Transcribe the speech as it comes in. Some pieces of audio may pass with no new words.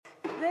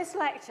This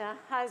lecture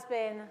has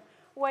been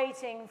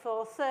waiting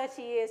for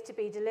 30 years to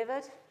be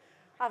delivered.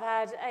 I've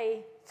had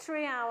a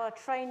 3-hour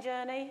train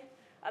journey.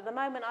 At the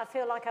moment, I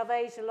feel like I've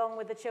aged along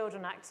with the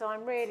Children Act, so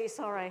I'm really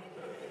sorry.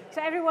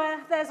 To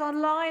everywhere there's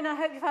online, I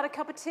hope you've had a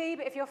cup of tea,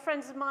 but if you're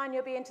friends of mine,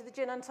 you'll be into the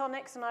gin and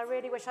tonics, and I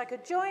really wish I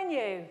could join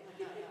you.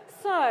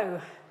 So,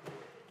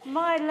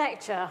 my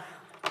lecture.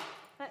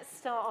 Let's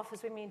start off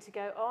as we mean to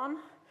go on.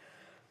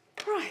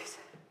 Right.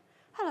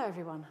 Hello,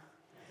 everyone.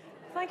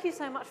 Thank you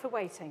so much for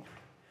waiting.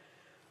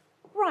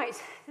 Right,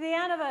 the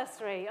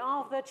anniversary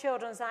of the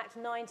Children's Act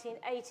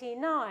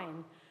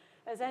 1989.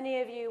 As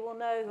any of you will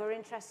know who are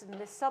interested in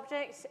this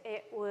subject,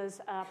 it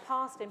was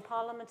passed in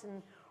Parliament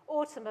in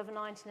autumn of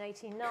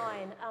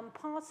 1989, and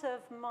part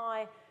of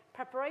my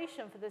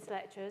preparation for this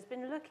lecture has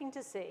been looking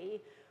to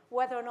see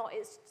whether or not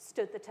it's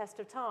stood the test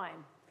of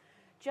time.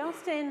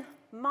 Just in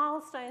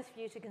milestones for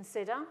you to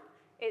consider,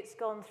 it's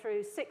gone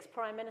through 6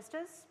 prime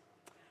ministers,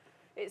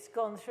 it's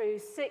gone through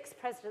 6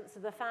 presidents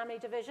of the family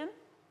division,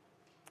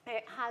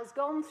 it has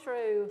gone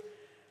through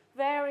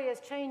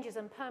various changes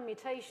and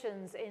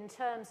permutations in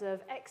terms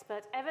of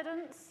expert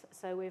evidence.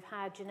 So we've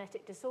had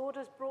genetic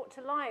disorders brought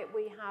to light,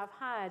 we have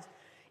had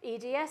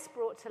EDS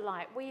brought to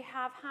light, we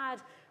have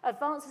had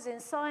advances in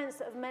science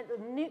that have meant that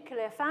the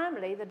nuclear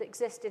family that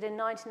existed in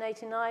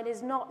 1989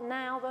 is not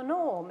now the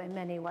norm in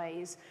many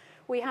ways.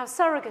 We have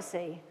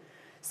surrogacy.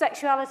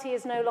 Sexuality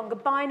is no longer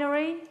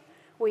binary.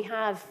 We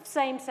have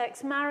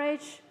same-sex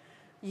marriage.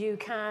 You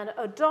can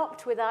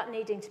adopt without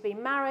needing to be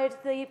married.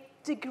 The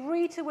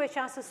degree to which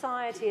our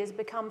society has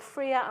become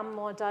freer and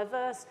more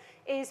diverse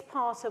is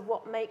part of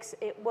what makes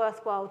it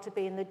worthwhile to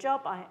be in the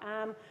job I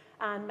am,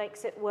 and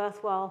makes it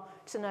worthwhile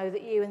to know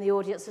that you in the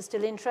audience are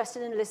still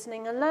interested in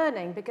listening and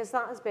learning, because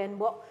that has been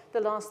what the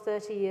last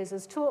 30 years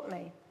has taught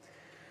me.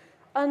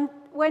 And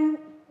when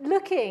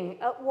looking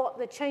at what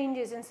the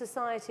changes in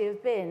society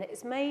have been,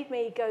 it's made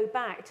me go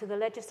back to the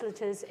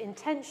legislature's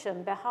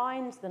intention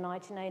behind the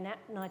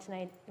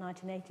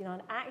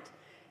 1989 Act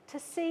to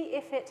see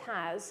if it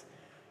has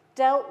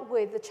dealt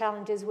with the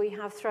challenges we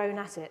have thrown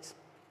at it.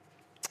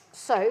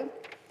 So,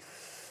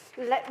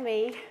 let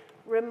me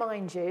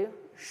remind you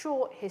a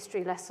short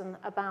history lesson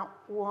about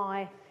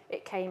why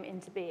it came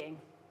into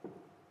being.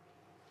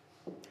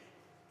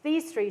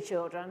 These 3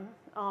 children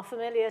are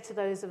familiar to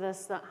those of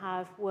us that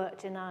have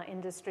worked in our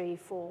industry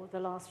for the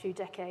last few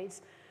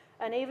decades.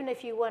 And even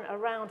if you weren't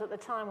around at the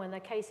time when the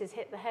cases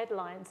hit the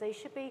headlines, they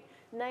should be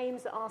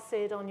names that are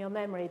seared on your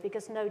memory,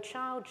 because no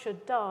child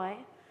should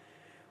die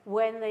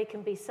when they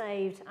can be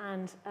saved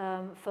and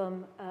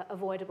from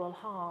avoidable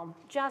harm.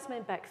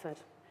 Jasmine Beckford,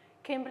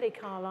 Kimberly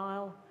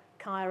Carlisle,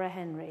 Kyra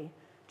Henry,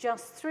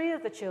 just 3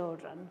 of the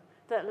children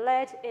that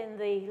led in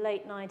the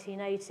late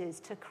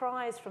 1980s to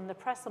cries from the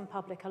press and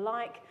public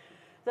alike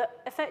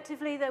that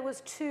effectively there was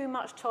too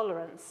much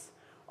tolerance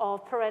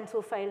of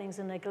parental failings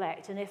and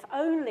neglect, and if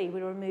only we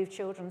removed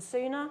children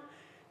sooner,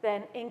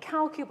 then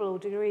incalculable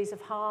degrees of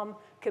harm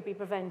could be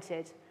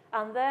prevented,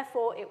 and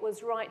therefore it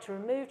was right to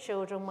remove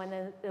children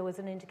when there was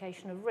an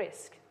indication of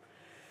risk.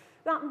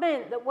 That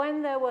meant that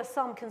when there were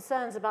some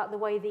concerns about the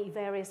way the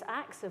various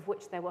acts, of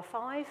which there were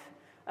 5,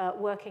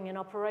 working in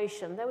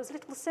operation, there was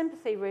little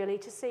sympathy really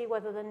to see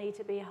whether there needed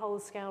to be a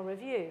whole-scale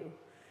review.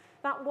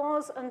 That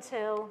was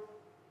until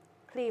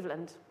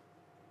Cleveland.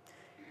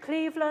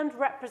 Cleveland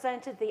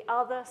represented the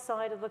other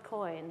side of the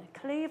coin.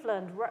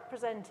 Cleveland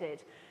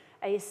represented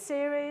a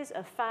series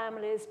of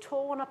families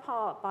torn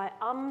apart by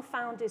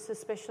unfounded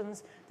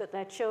suspicions that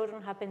their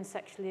children had been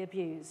sexually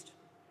abused.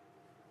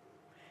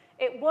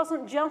 It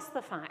wasn't just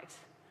the fact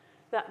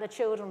that the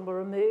children were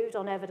removed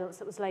on evidence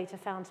that was later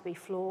found to be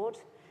flawed.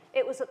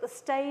 It was that the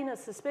stain of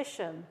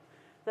suspicion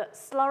that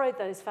slurried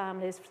those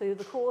families through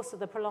the course of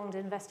the prolonged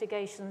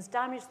investigations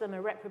damaged them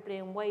irreparably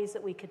in ways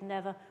that we could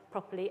never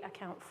properly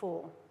account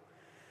for.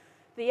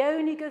 The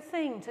only good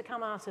thing to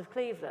come out of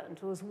Cleveland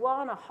was,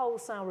 1, a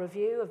wholesale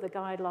review of the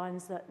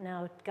guidelines that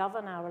now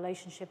govern our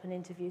relationship and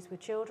interviews with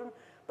children,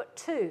 but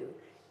 2,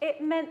 it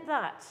meant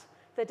that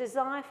the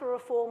desire for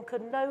reform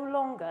could no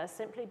longer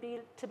simply be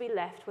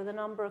left with a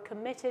number of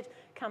committed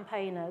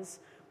campaigners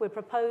with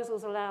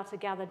proposals allowed to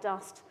gather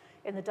dust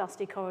in the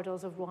dusty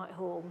corridors of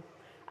Whitehall.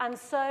 And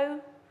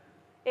so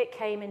it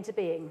came into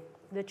being,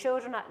 the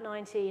Children Act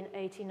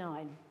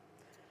 1989.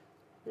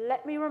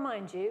 Let me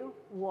remind you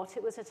what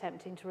it was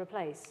attempting to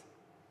replace.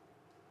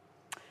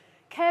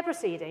 Care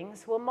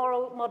proceedings were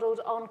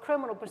modelled on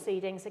criminal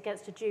proceedings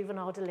against a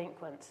juvenile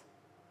delinquent.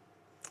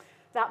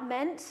 That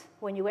meant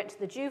when you went to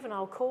the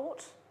juvenile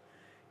court,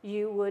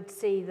 you would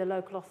see the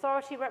local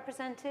authority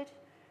represented,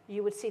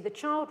 you would see the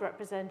child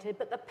represented,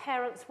 but the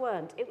parents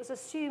weren't. It was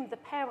assumed the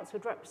parents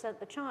would represent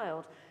the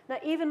child. Now,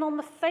 even on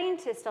the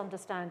faintest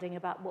understanding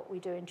about what we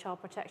do in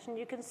child protection,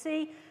 you can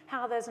see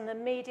how there's an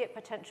immediate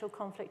potential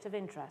conflict of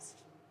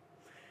interest.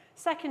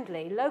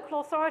 Secondly,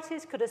 local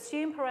authorities could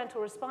assume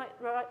parental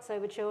rights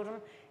over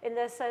children in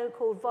their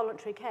so-called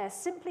voluntary care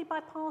simply by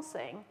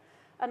passing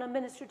an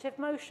administrative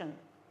motion.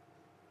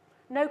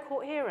 No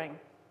court hearing.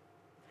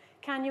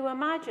 Can you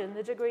imagine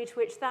the degree to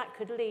which that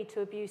could lead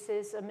to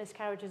abuses and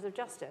miscarriages of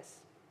justice?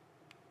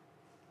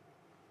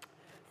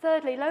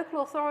 Thirdly,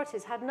 local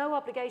authorities had no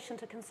obligation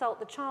to consult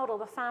the child or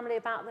the family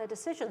about their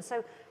decision.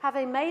 So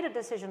having made a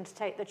decision to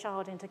take the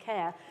child into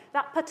care,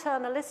 that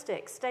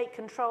paternalistic state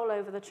control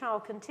over the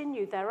child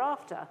continued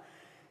thereafter.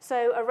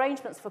 So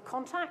arrangements for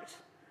contact,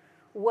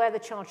 where the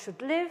child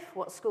should live,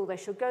 what school they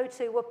should go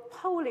to, were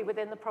wholly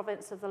within the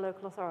province of the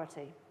local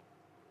authority.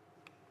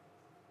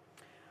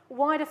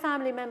 Why do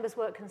family members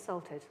weren't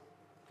consulted?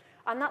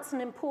 And that's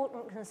an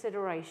important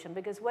consideration,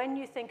 because when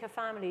you think a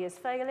family is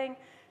failing,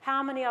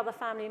 how many other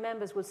family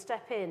members would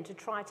step in to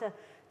try to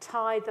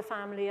tide the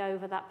family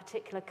over that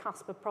particular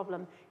cusp of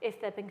problem if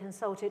they'd been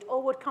consulted,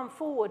 or would come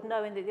forward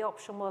knowing that the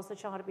option was the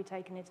child would be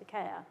taken into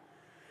care?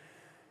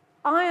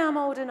 I am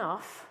old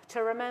enough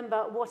to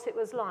remember what it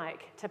was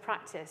like to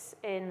practice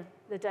in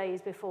the days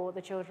before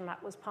the Children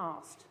Act was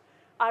passed.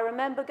 I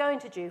remember going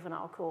to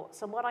juvenile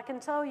courts, and what I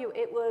can tell you,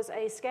 it was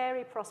a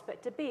scary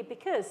prospect to be,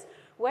 because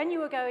when you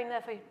were going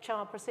there for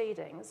child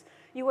proceedings,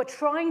 you were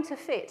trying to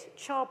fit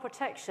child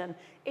protection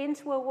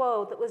into a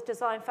world that was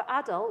designed for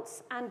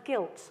adults and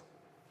guilt.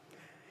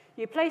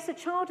 You place a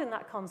child in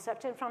that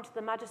concept in front of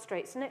the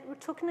magistrates, and it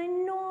took an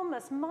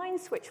enormous mind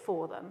switch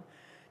for them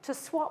to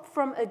swap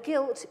from a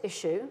guilt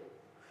issue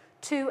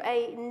to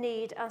a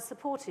need and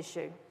support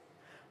issue.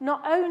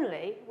 Not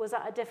only was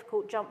that a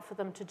difficult jump for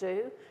them to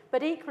do,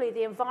 but equally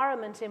the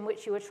environment in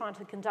which you were trying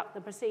to conduct the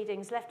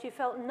proceedings left you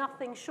felt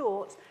nothing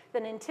short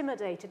than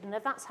intimidated. And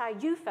if that's how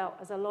you felt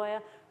as a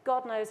lawyer,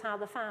 God knows how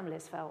the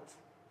families felt.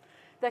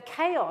 The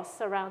chaos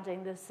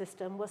surrounding the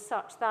system was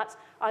such that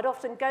I'd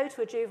often go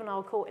to a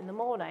juvenile court in the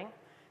morning.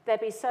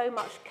 There'd be so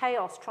much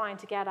chaos trying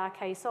to get our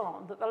case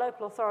on that the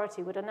local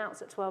authority would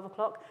announce at 12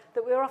 o'clock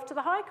that we were off to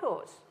the High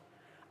Court.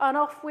 And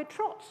off we'd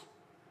trot.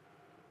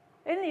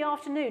 In the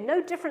afternoon, no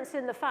difference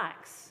in the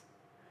facts,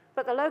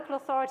 but the local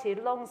authority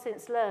had long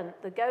since learned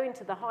that going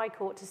to the High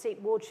Court to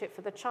seek wardship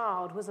for the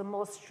child was a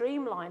more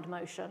streamlined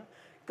motion,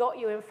 got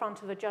you in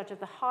front of a judge of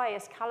the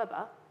highest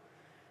calibre,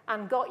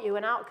 and got you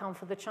an outcome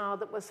for the child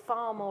that was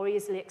far more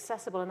easily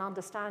accessible and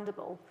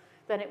understandable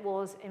than it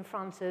was in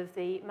front of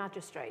the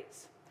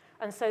magistrates.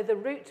 And so the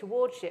route to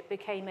wardship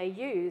became a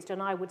used,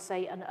 and I would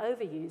say an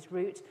overused,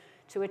 route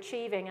to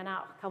achieving an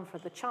outcome for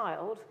the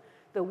child.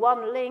 The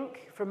one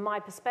link, from my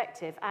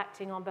perspective,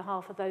 acting on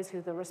behalf of those who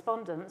are the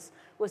respondents,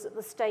 was that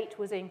the state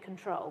was in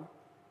control.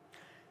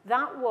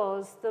 That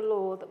was the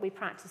law that we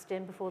practiced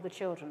in before the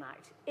Children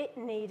Act. It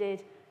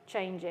needed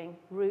changing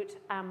root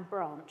and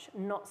branch,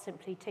 not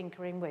simply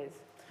tinkering with.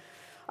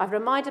 I've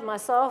reminded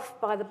myself,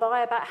 by the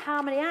by, about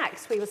how many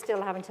acts we were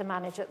still having to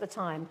manage at the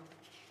time.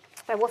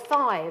 There were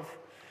 5.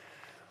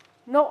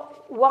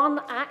 Not one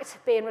act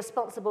being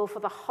responsible for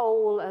the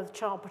whole of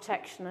child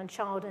protection and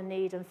child in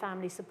need and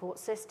family support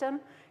system.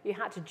 You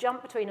had to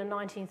jump between a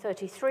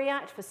 1933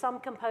 Act for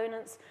some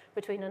components,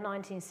 between a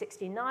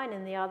 1969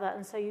 and the other,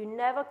 and so you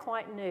never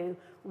quite knew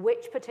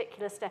which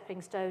particular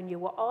stepping stone you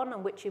were on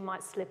and which you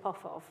might slip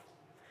off of.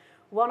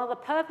 One of the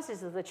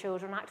purposes of the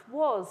Children Act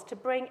was to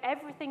bring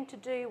everything to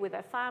do with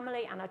a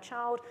family and a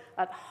child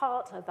at the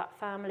heart of that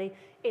family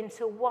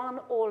into one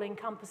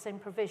all-encompassing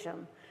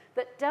provision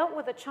that dealt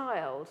with a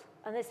child,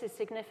 and this is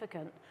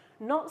significant,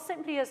 not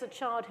simply as a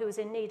child who was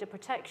in need of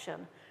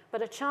protection,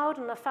 but a child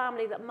and a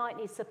family that might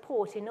need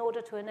support in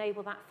order to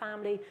enable that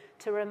family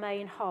to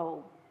remain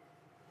whole.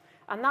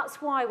 And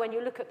that's why when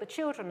you look at the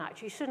Children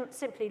Act, you shouldn't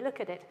simply look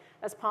at it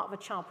as part of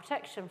a child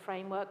protection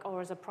framework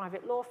or as a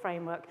private law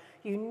framework.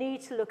 You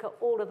need to look at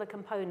all of the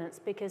components,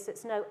 because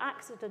it's no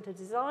accident of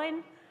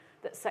design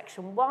that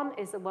Section 1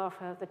 is the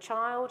welfare of the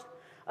child,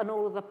 and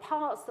all of the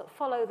parts that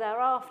follow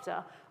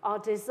thereafter are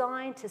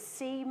designed to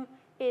seam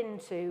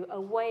into a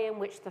way in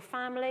which the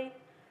family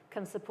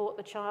can support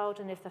the child,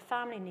 and if the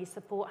family needs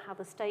support, how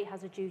the state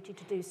has a duty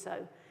to do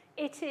so.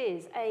 It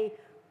is a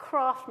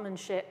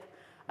craftsmanship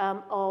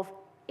of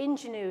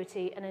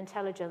ingenuity and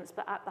intelligence,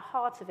 but at the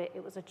heart of it,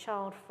 it was a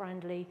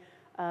child-friendly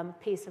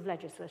piece of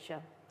legislature.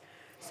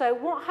 So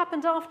what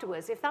happened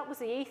afterwards? If that was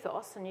the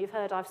ethos, and you've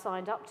heard I've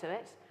signed up to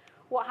it,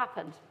 what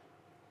happened?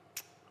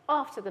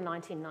 After the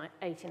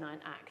 1989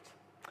 Act,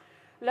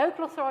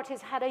 local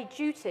authorities had a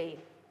duty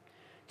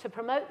to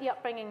promote the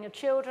upbringing of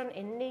children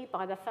in need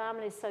by the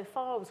families so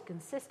far as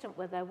consistent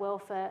with their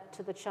welfare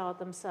to the child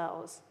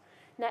themselves.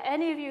 Now,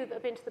 any of you that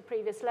have been to the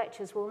previous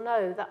lectures will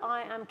know that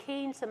I am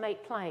keen to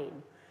make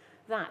plain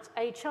that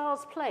a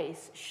child's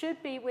place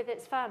should be with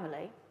its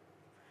family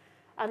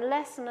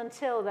unless and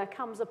until there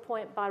comes a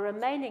point by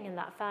remaining in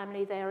that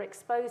family they are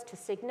exposed to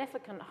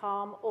significant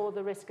harm or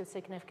the risk of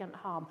significant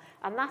harm.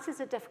 And that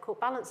is a difficult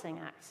balancing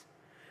act.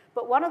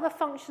 But one of the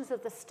functions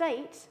of the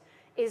state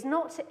is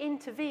not to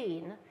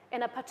intervene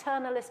in a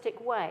paternalistic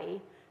way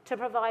to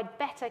provide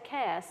better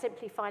care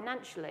simply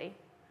financially,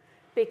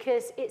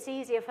 because it's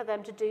easier for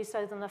them to do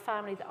so than the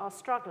family that are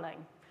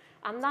struggling.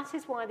 And that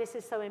is why this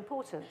is so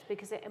important,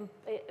 because it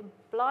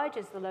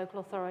obliges the local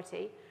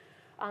authority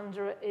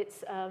under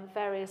its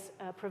various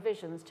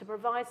provisions to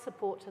provide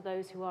support to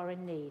those who are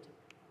in need.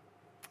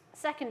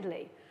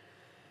 Secondly,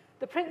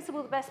 the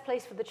principle the best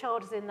place for the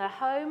child is in their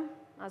home,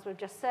 as we've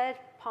just said,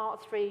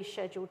 Part 3,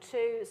 Schedule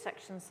 2,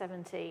 Section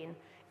 17.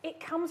 It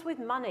comes with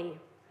money.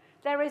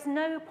 There is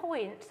no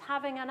point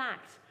having an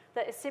act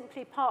that is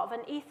simply part of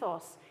an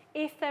ethos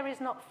if there is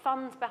not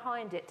funds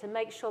behind it to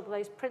make sure that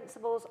those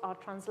principles are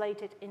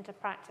translated into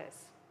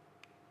practice.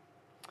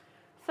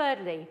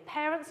 Thirdly,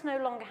 parents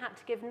no longer had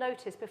to give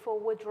notice before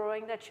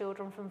withdrawing their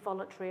children from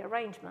voluntary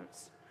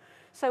arrangements.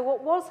 So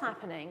what was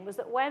happening was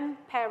that when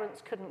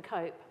parents couldn't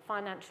cope,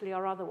 financially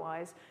or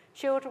otherwise,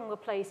 children were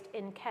placed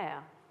in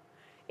care.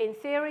 In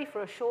theory,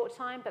 for a short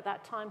time, but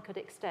that time could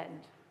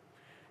extend.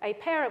 A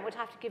parent would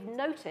have to give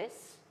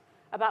notice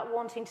about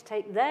wanting to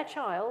take their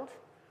child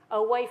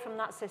away from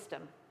that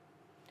system.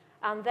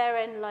 And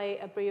therein lay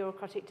a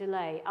bureaucratic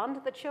delay.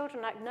 Under the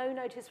Children Act, no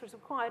notice was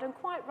required, and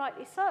quite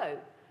rightly so.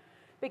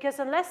 Because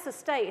unless the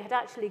state had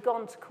actually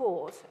gone to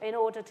court in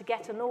order to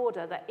get an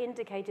order that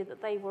indicated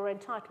that they were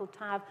entitled to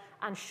have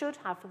and should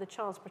have for the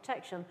child's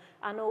protection,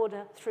 an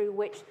order through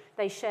which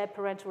they shared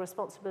parental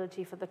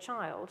responsibility for the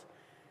child,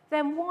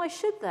 then why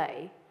should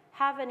they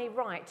have any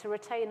right to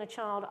retain a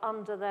child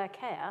under their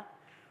care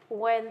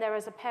when there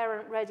is a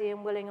parent ready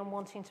and willing and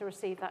wanting to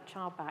receive that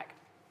child back?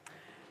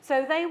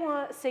 So they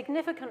were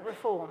significant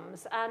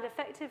reforms, and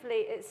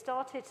effectively it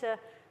started to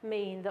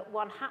mean that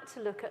one had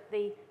to look at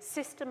the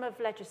system of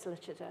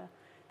legislature,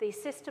 the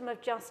system of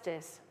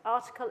justice,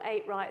 Article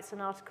 8 rights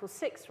and Article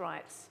 6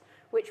 rights,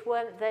 which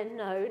weren't then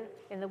known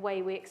in the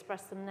way we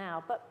express them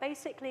now, but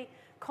basically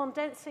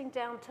condensing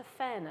down to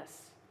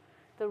fairness,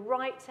 the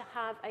right to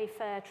have a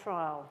fair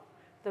trial,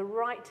 the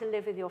right to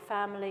live with your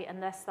family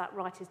unless that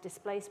right is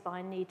displaced by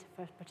a need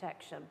for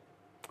protection.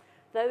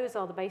 Those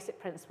are the basic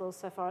principles,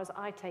 so far as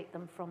I take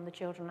them from the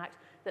Children Act,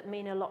 that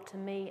mean a lot to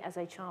me as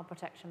a child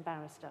protection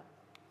barrister.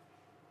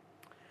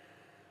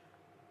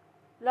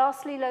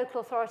 Lastly,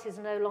 local authorities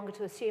are no longer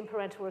to assume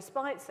parental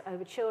rights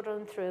over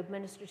children through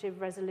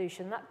administrative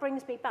resolution. That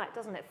brings me back,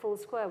 doesn't it, full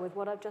square with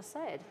what I've just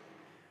said,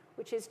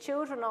 which is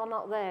children are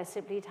not there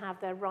simply to have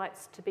their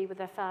rights to be with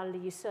their family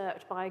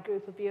usurped by a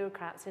group of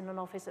bureaucrats in an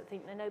office that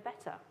think they know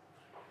better.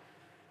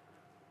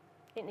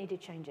 It needed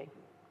changing.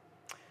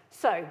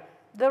 So,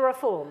 the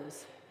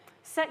reforms.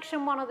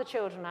 Section 1 of the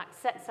Children Act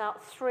sets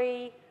out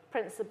 3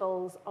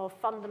 principles of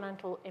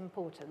fundamental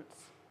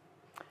importance.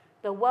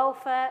 The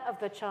welfare of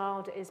the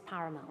child is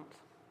paramount.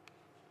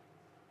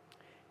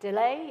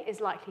 Delay is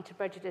likely to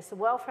prejudice the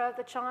welfare of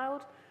the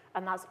child,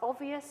 and that's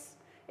obvious.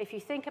 If you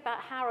think about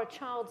how a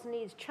child's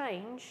needs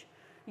change,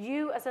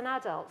 you as an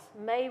adult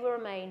may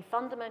remain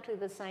fundamentally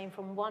the same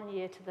from one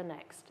year to the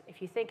next.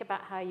 If you think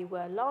about how you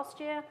were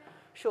last year,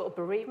 short of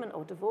bereavement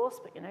or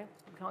divorce, but you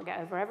can't get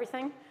over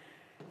everything,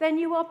 then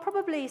you are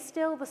probably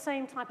still the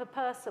same type of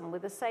person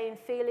with the same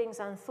feelings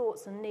and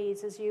thoughts and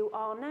needs as you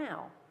are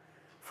now.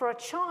 For a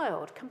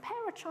child,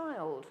 compare a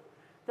child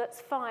that's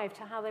 5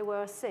 to how they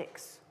were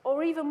 6,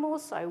 or even more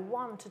so,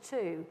 1 to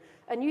 2,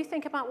 and you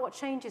think about what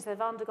changes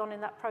they've undergone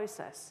in that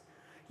process.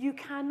 You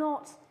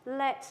cannot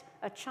let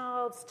a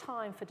child's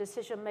time for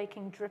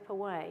decision-making drip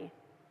away.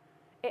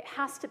 It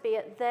has to be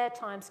at their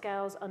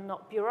timescales and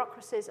not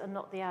bureaucracies and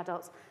not the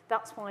adults.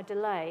 That's why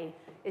delay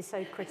is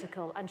so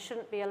critical and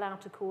shouldn't be allowed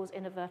to cause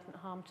inadvertent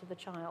harm to the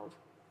child.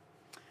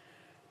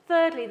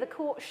 Thirdly, the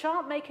court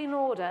shan't make an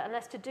order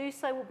unless to do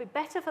so will be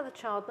better for the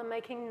child than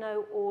making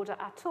no order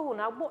at all.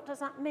 Now, what does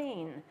that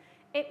mean?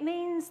 It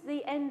means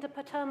the end of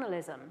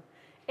paternalism.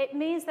 It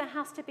means there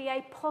has to be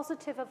a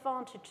positive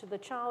advantage to the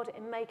child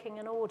in making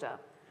an order,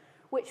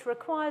 which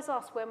requires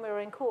us, when we're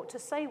in court, to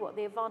say what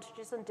the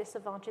advantages and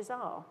disadvantages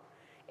are.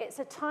 It's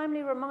a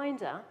timely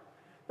reminder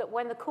that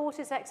when the court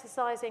is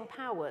exercising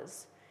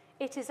powers,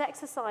 it is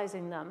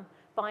exercising them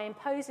by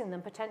imposing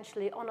them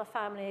potentially on a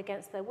family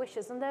against their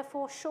wishes, and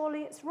therefore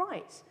surely it's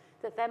right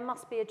that there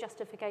must be a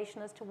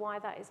justification as to why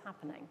that is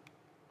happening.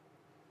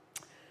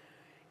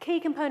 Key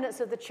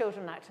components of the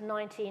Children Act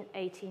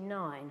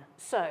 1989.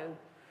 So,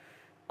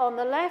 on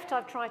the left,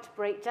 I've tried to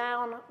break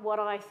down what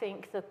I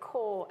think the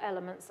core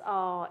elements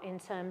are in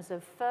terms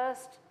of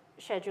first,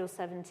 Schedule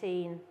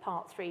 17,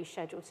 Part 3,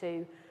 Schedule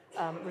 2,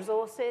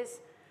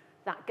 resources.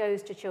 That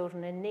goes to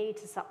children in need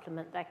to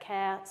supplement their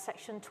care.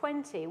 Section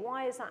 20,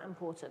 why is that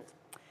important?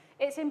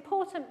 It's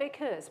important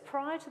because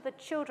prior to the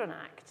Children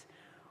Act,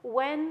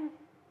 when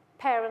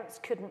parents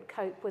couldn't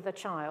cope with a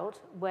child,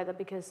 whether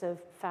because of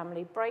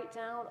family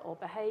breakdown or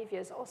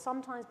behaviours, or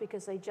sometimes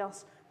because they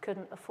just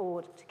couldn't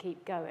afford to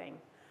keep going,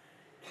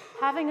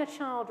 having a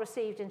child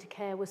received into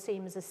care was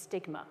seen as a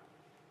stigma.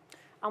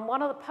 And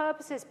one of the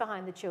purposes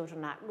behind the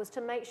Children Act was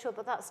to make sure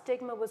that that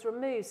stigma was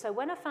removed. So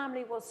when a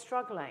family was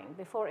struggling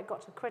before it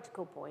got to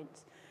critical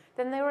points,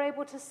 then they were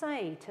able to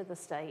say to the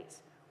state,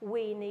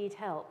 we need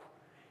help.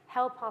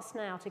 Help us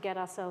now to get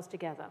ourselves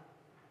together.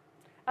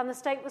 And the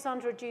state was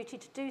under a duty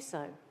to do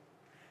so.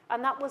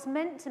 And that was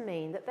meant to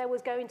mean that there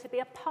was going to be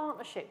a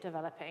partnership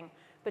developing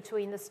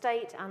between the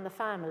state and the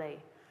family.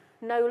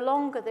 No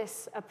longer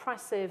this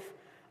oppressive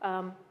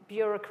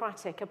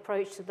bureaucratic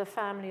approach to the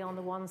family on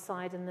the one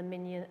side and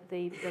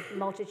the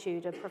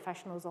multitude of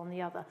professionals on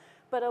the other,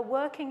 but a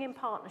working in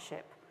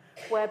partnership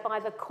whereby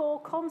the core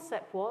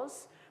concept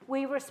was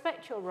We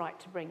respect your right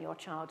to bring your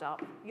child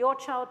up. Your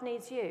child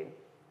needs you.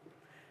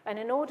 And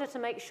in order to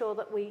make sure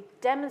that we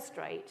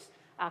demonstrate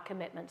our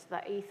commitment to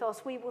that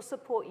ethos, we will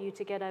support you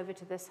to get over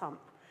to this hump.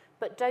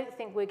 But don't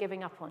think we're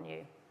giving up on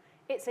you.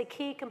 It's a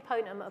key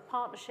component of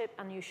partnership,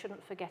 and you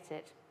shouldn't forget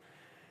it.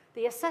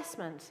 The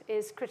assessment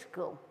is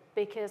critical,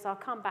 because I'll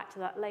come back to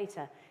that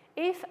later.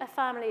 If a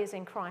family is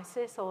in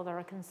crisis or there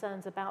are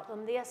concerns about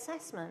them, the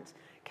assessment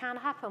can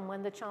happen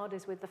when the child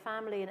is with the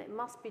family, and it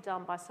must be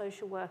done by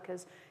social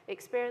workers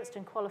experienced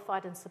and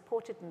qualified and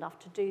supported enough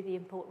to do the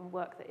important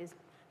work that is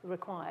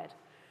required.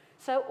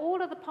 So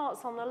all of the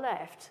parts on the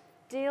left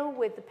deal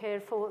with the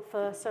period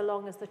for so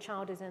long as the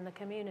child is in the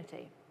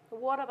community.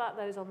 What about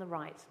those on the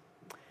right?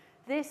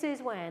 This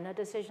is when a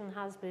decision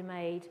has been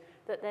made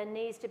that there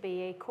needs to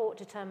be a court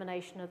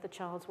determination of the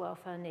child's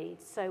welfare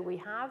needs. So we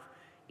have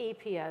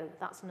EPO,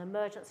 that's an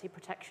emergency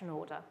protection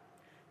order.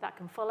 That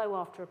can follow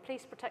after a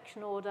police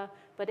protection order,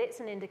 but it's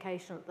an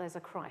indication that there's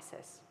a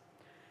crisis.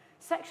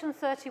 Section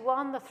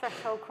 31, the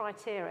threshold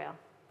criteria.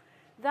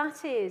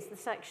 That is the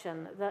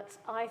section that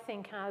I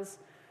think has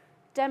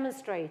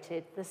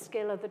demonstrated the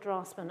skill of the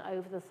draftsman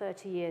over the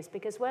 30 years,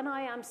 because when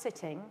I am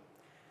sitting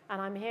and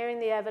I'm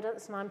hearing the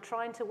evidence and I'm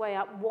trying to weigh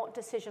up what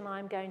decision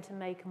I'm going to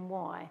make and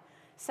why,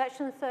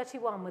 Section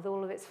 31, with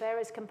all of its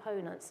various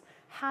components,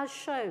 has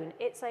shown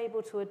it's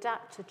able to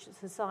adapt to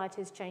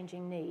society's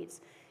changing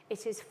needs.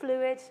 It is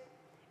fluid,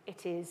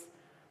 it is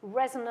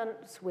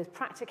resonant with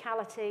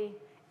practicality,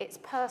 it's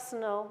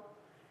personal,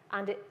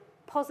 and it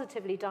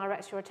positively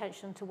directs your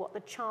attention to what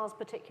the child's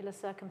particular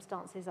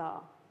circumstances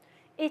are.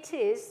 It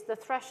is the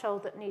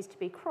threshold that needs to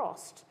be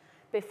crossed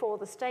before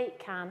the state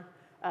can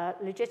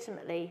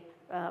legitimately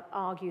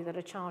argue that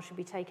a child should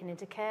be taken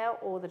into care,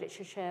 or that it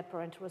should share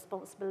parental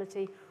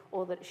responsibility,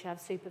 or that it should have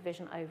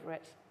supervision over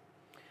it.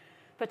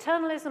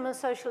 Paternalism and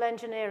social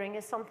engineering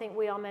is something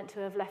we are meant to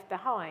have left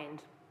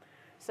behind.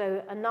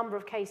 So a number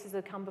of cases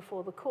have come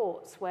before the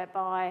courts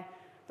whereby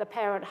the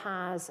parent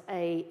has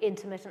an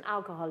intermittent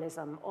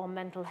alcoholism or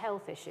mental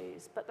health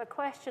issues. But the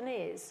question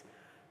is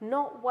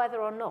not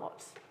whether or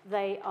not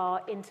they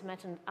are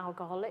intermittent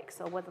alcoholics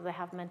or whether they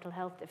have mental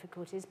health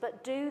difficulties,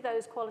 but do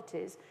those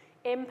qualities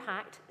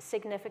impact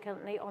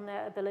significantly on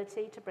their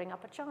ability to bring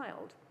up a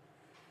child?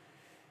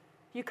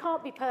 You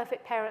can't be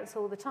perfect parents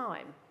all the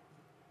time.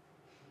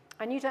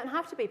 And you don't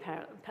have to be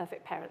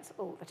perfect parents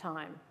all the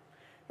time.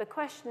 The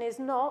question is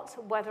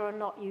not whether or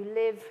not you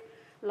live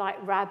like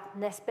Rab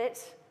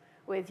Nesbitt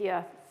with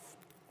your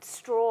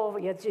straw,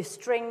 your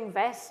string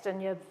vest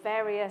and your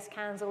various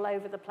cans all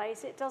over the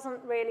place. It doesn't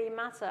really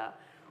matter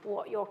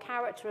what your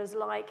character is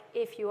like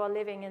if you are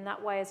living in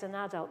that way as an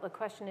adult. The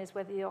question is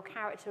whether your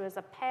character as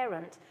a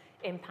parent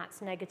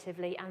impacts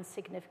negatively and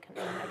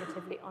significantly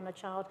negatively on a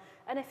child.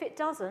 And if it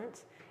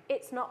doesn't,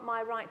 it's not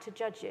my right to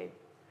judge you.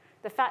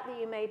 The fact that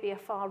you may be a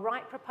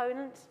far-right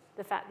proponent,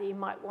 the fact that you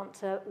might want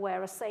to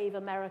wear a Save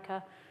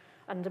America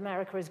and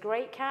America is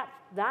Great cap,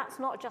 that's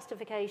not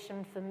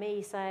justification for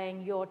me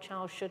saying your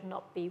child should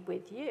not be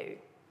with you.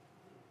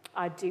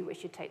 I do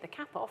wish you'd take the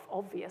cap off,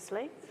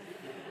 obviously,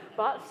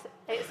 but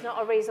it's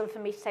not a reason for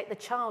me to take the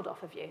child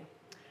off of you.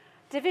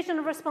 Division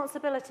of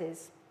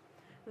responsibilities.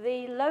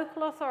 The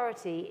local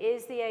authority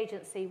is the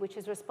agency which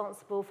is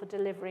responsible for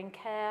delivering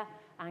care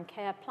and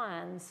care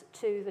plans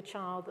to the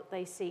child that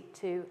they seek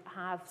to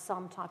have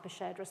some type of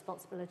shared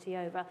responsibility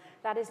over.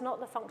 That is not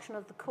the function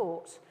of the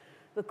court.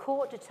 The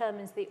court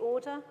determines the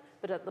order,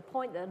 but at the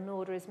point that an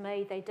order is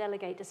made, they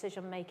delegate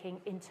decision-making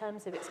in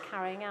terms of its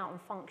carrying out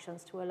and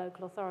functions to a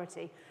local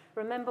authority.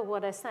 Remember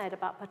what I said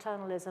about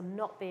paternalism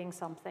not being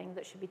something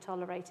that should be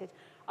tolerated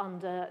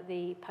under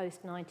the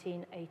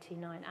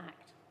post-1989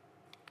 Act.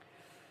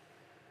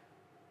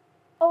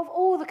 Of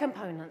all the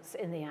components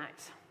in the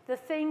Act, the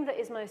thing that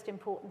is most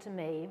important to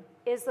me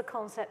is the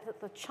concept that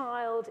the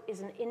child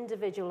is an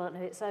individual in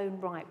its own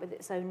right, with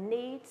its own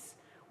needs,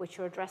 which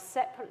are addressed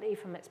separately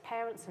from its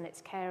parents and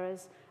its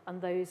carers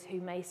and those who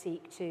may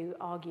seek to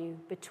argue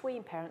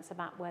between parents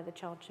about where the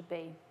child should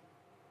be.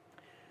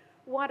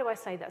 Why do I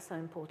say that's so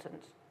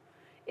important?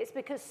 It's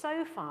because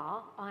so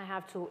far I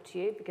have talked to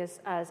you, because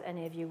as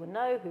any of you will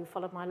know who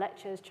followed my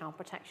lectures, child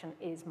protection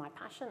is my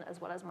passion as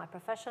well as my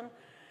profession,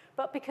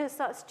 but because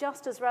that's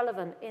just as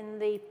relevant in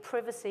the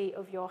privacy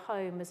of your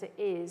home as it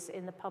is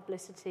in the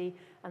publicity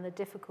and the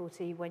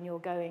difficulty when you're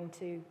going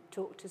to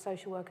talk to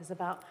social workers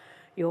about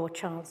your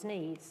child's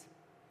needs.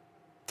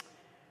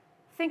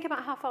 Think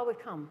about how far we've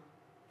come.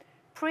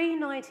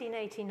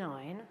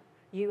 Pre-1989,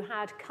 you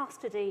had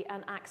custody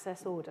and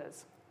access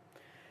orders.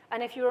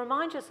 And if you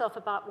remind yourself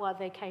about why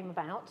they came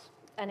about,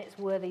 and it's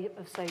worthy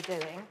of so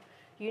doing,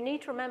 you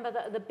need to remember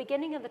that at the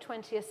beginning of the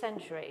 20th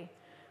century,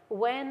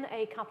 when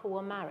a couple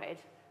were married,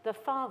 the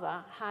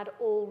father had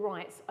all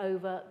rights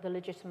over the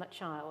legitimate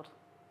child.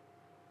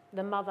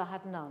 The mother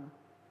had none.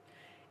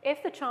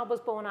 If the child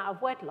was born out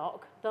of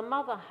wedlock, the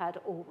mother had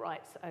all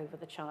rights over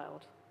the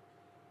child.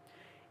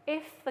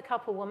 If the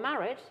couple were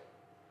married,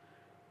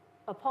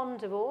 upon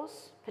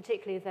divorce,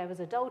 particularly if there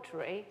was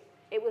adultery,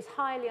 it was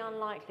highly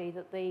unlikely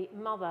that the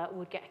mother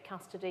would get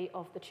custody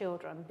of the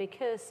children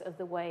because of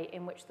the way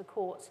in which the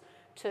courts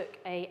took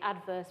an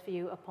adverse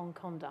view upon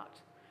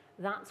conduct.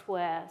 That's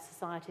where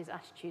society's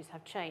attitudes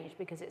have changed,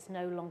 because it's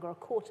no longer a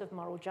court of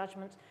moral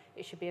judgment,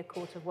 it should be a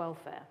court of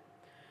welfare.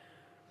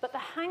 But the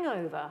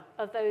hangover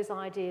of those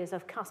ideas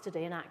of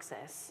custody and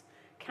access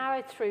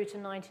carried through to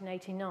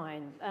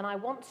 1989, and I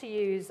want to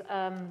use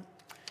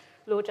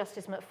Lord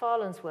Justice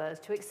Macfarlane's words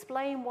to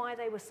explain why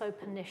they were so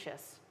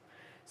pernicious.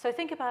 So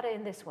think about it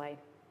in this way.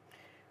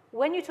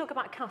 When you talk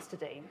about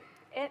custody,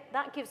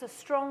 that gives a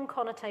strong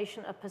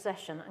connotation of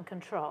possession and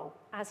control.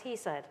 As he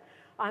said,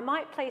 I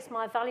might place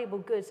my valuable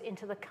goods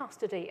into the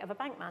custody of a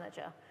bank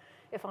manager.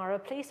 If I were a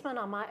policeman,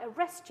 I might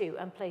arrest you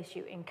and place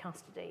you in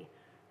custody.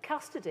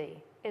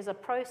 Custody is a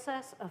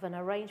process of an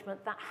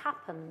arrangement that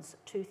happens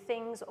to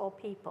things or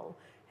people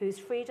whose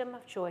freedom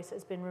of choice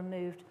has been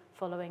removed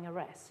following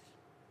arrest.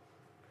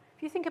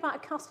 If you think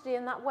about custody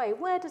in that way,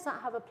 where does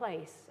that have a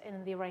place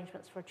in the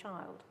arrangements for a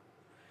child?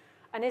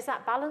 And is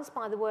that balanced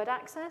by the word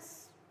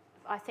access?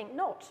 I think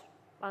not.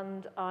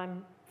 And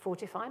I'm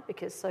fortified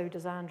because so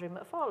does Andrew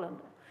Macfarlane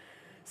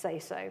say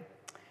so.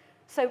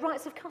 So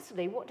rights of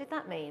custody, what did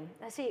that mean?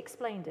 As he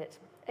explained it.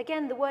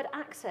 Again, the word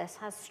access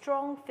has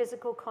strong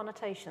physical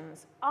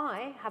connotations.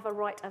 I have a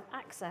right of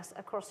access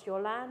across your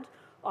land,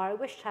 or I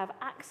wish to have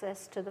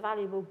access to the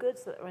valuable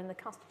goods that are in the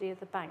custody of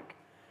the bank.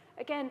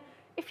 Again,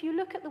 if you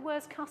look at the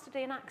words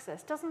custody and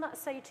access, doesn't that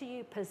say to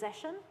you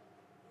possession?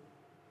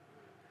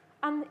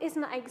 And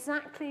isn't that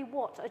exactly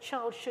what a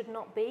child should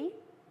not be?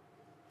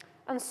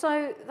 And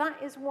so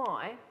that is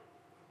why,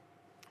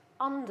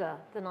 under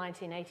the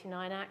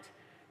 1989 Act,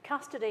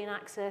 custody and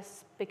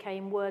access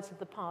became words of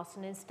the past,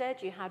 and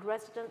instead you had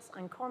residence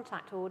and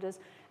contact orders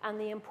and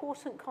the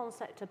important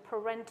concept of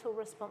parental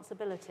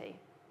responsibility.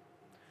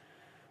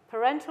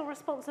 Parental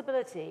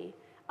responsibility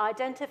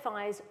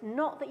identifies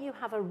not that you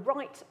have a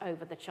right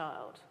over the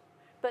child,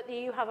 but that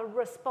you have a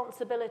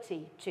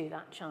responsibility to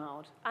that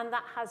child. And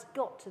that has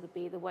got to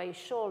be the way,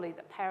 surely,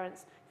 that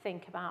parents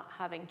think about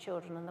having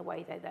children and the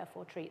way they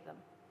therefore treat them.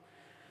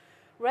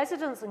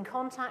 Residence and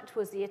contact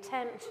was the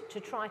attempt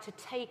to try to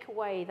take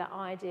away that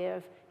idea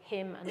of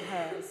him and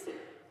hers,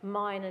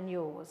 mine and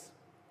yours.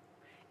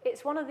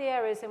 It's one of the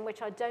areas in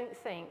which I don't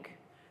think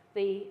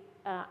the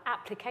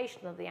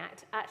application of the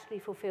Act actually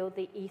fulfilled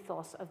the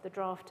ethos of the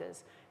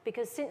drafters,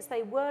 because since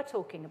they were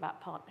talking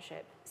about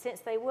partnership,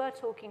 since they were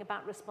talking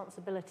about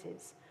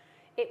responsibilities,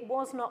 it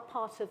was not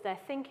part of their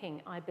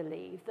thinking, I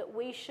believe, that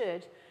we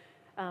should,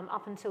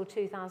 up until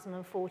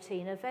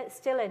 2014, have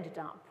still ended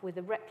up with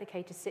a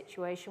replicated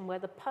situation where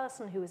the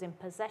person who was in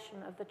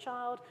possession of the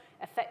child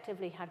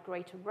effectively had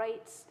greater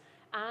rates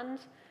and,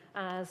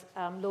 as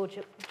Lord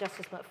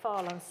Justice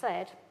Macfarlane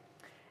said,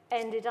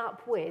 ended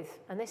up with,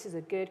 and this is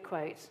a good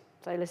quote,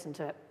 so listen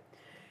to it,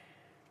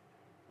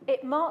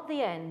 it marked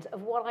the end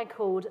of what I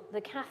called the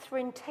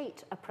Catherine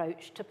Tate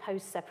approach to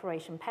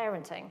post-separation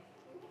parenting,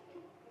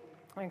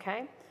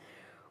 okay,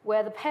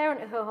 where the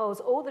parent who holds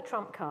all the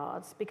trump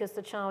cards because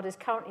the child is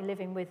currently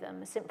living with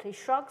them simply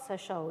shrugs her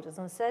shoulders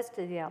and says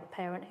to the other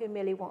parent who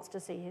merely wants to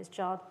see his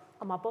child,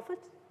 am I bothered?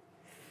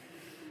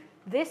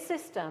 This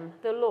system,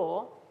 the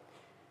law,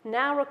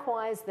 now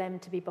requires them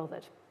to be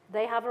bothered.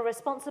 They have a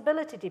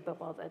responsibility to be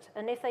bothered,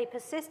 and if they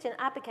persist in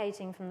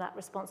abdicating from that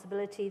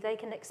responsibility, they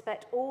can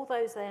expect all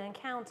those they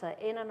encounter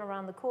in and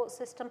around the court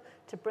system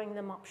to bring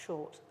them up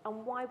short.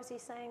 And why was he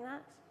saying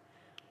that?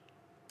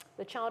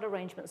 The child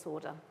arrangements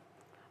order.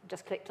 I've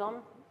just clicked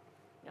on.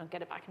 I'll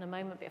get it back in a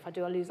moment, but if I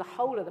do, I'll lose the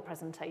whole of the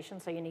presentation,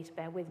 so you need to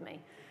bear with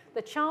me.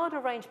 The child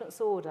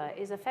arrangements order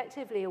is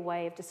effectively a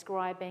way of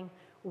describing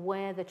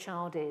where the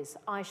child is.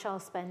 I shall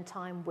spend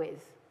time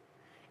with.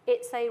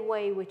 It's a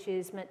way which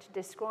is meant to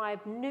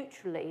describe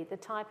neutrally the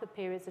type of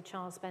periods a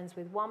child spends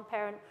with one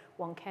parent,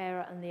 one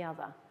carer, and the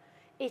other.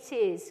 It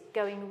is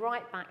going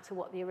right back to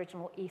what the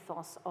original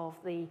ethos of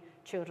the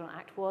Children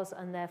Act was,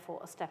 and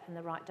therefore a step in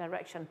the right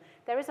direction.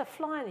 There is a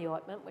fly in the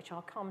ointment, which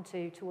I'll come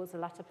to towards the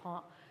latter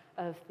part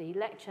of the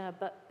lecture,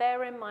 but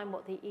bear in mind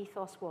what the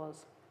ethos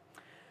was.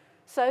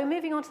 So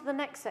moving on to the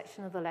next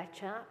section of the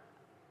lecture,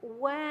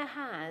 where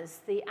has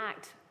the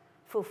Act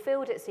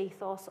fulfilled its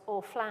ethos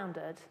or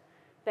floundered,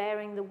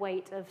 bearing the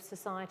weight of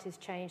society's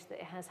change that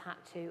it has had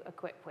to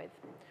equip with?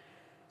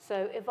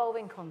 So,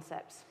 evolving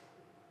concepts.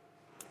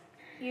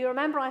 You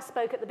remember I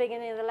spoke at the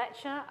beginning of the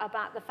lecture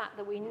about the fact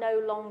that we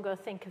no longer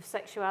think of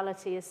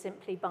sexuality as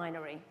simply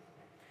binary.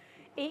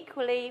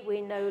 Equally,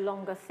 we no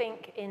longer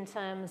think in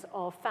terms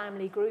of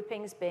family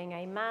groupings being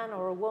a man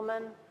or a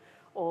woman,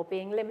 or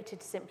being limited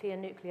to simply a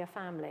nuclear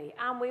family.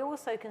 And we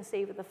also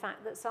conceive of the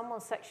fact that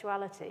someone's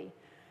sexuality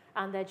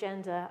and their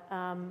gender,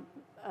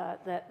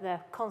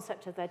 their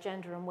concept of their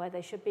gender and where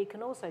they should be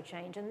can also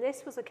change. And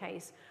this was a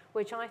case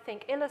which I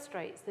think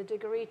illustrates the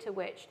degree to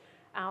which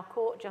our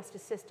court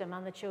justice system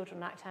and the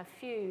Children Act have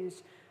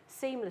fused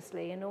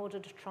seamlessly in order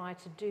to try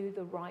to do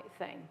the right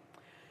thing.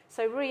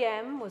 So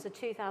Riem was a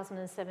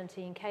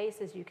 2017 case,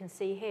 as you can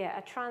see here,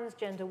 a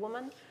transgender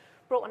woman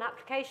brought an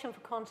application for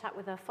contact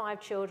with her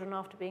 5 children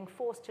after being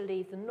forced to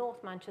leave the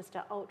North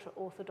Manchester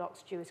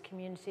ultra-Orthodox Jewish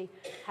community,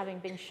 having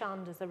been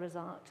shunned as a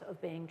result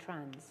of being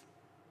trans.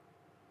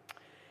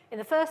 In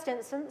the first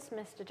instance,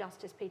 Mr.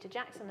 Justice Peter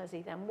Jackson, as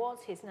he then was,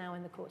 he's now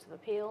in the Court of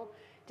Appeal,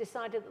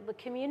 decided that the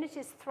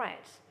community's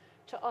threat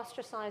to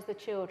ostracise the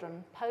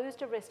children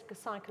posed a risk of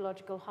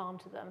psychological harm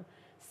to them,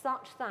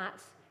 such that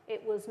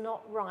it was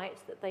not right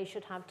that they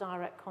should have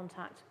direct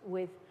contact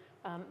with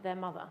their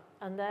mother,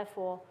 and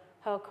therefore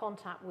her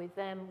contact with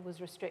them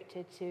was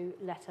restricted to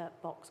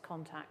letterbox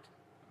contact.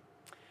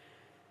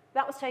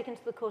 That was taken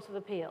to the Court of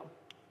Appeal.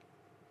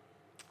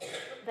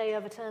 They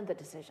overturned the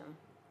decision.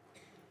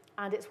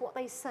 And it's what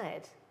they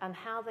said and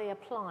how they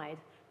applied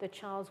the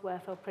child's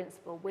welfare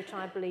principle, which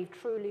I believe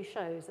truly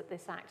shows that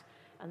this Act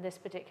and this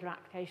particular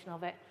application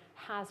of it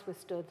has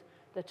withstood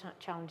the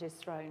challenges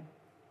thrown.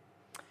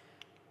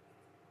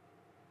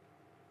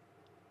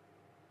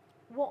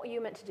 What are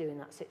you meant to do in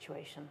that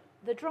situation?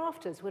 The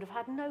drafters would have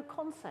had no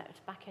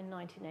concept back in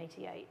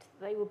 1988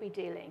 they would be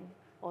dealing,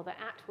 or the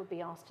Act would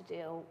be asked to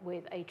deal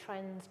with a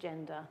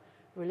transgender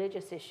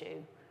religious issue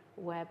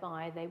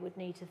whereby they would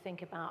need to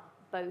think about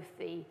both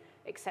the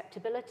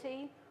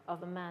acceptability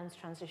of a man's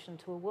transition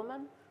to a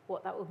woman,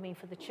 what that would mean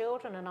for the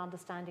children, and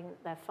understanding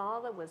that their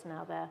father was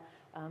now there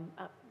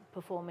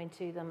performing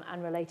to them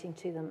and relating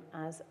to them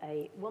as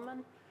a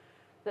woman,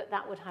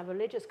 that would have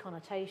religious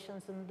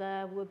connotations, and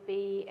there would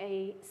be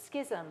a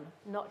schism,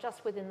 not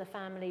just within the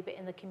family, but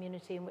in the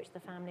community in which the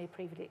family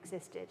previously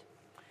existed.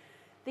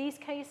 These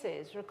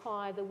cases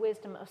require the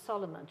wisdom of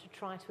Solomon to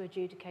try to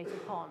adjudicate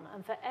upon,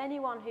 and for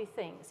anyone who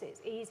thinks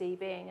it's easy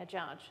being a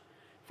judge,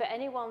 for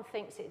anyone who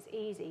thinks it's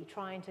easy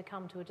trying to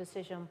come to a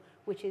decision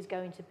which is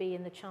going to be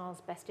in the child's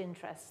best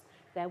interests,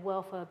 their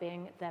welfare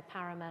being their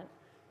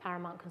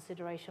paramount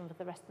consideration for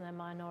the rest of their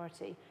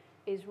minority,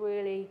 is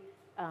really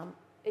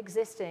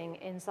existing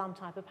in some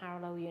type of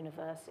parallel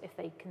universe if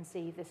they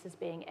conceive this as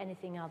being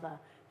anything other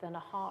than a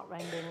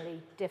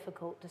heart-rendingly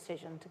difficult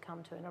decision to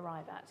come to and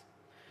arrive at.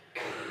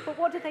 But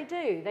what did they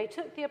do? They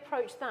took the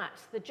approach that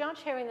the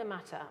judge hearing the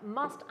matter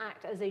must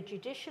act as a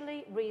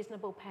judicially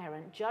reasonable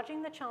parent,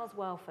 judging the child's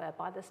welfare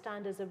by the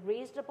standards of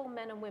reasonable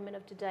men and women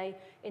of today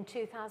in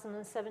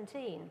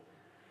 2017.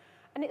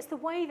 And it's the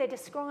way they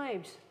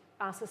described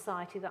our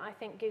society that I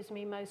think gives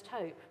me most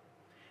hope.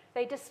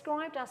 They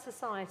described our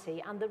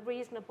society and the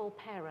reasonable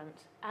parent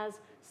as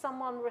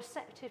someone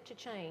receptive to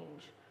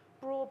change,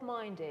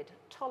 broad-minded,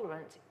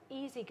 tolerant,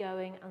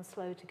 easygoing, and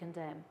slow to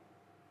condemn.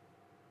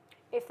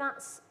 If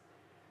that's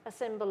a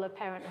symbol of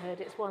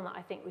parenthood, it's one that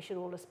I think we should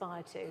all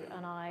aspire to,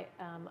 and I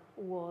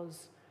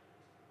was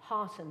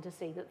heartened to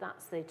see that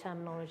that's the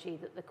terminology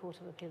that the Court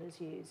of Appeal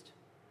has used.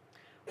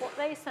 What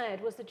they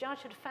said was the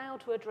judge had failed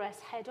to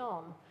address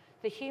head-on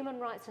the human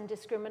rights and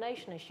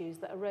discrimination issues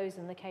that arose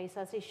in the case,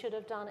 as he should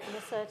have done in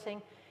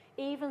asserting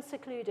even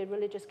secluded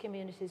religious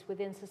communities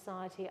within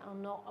society are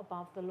not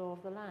above the law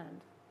of the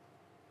land.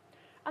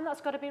 And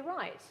that's got to be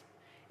right.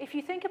 If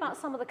you think about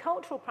some of the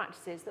cultural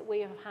practices that we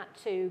have had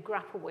to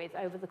grapple with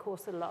over the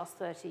course of the last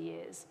 30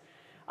 years,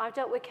 I've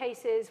dealt with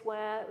cases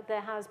where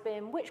there has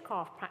been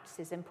witchcraft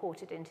practices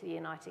imported into the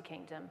United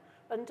Kingdom,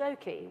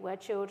 Undoki, where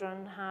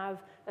children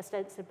have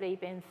ostensibly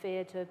been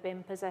feared to have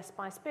been possessed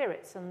by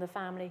spirits, and the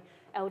family,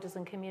 elders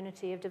and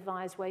community have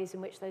devised ways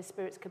in which those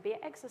spirits could be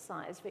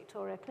exorcised.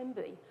 Victoria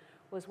Climby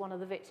was one of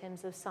the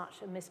victims of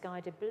such a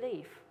misguided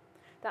belief.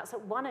 That's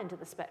at one end of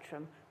the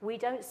spectrum. We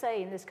don't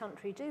say in this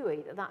country, do we,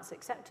 that that's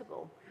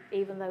acceptable,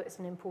 even though it's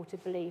an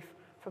imported belief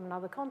from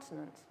another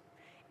continent.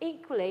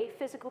 Equally,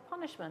 physical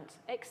punishment,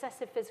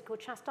 excessive physical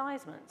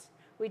chastisement.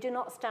 We do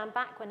not stand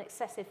back when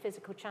excessive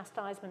physical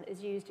chastisement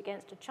is used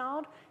against a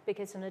child,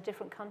 because in a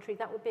different country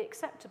that would be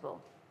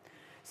acceptable.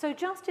 So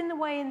just in the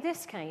way in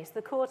this case,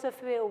 the Court of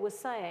Appeal was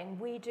saying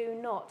we do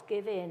not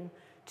give in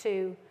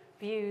to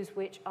views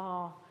which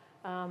are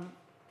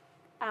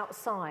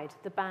outside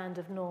the band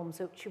of norms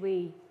which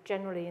we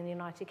generally in the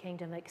United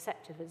Kingdom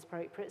accept as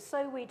appropriate,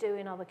 so we do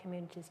in other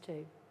communities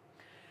too.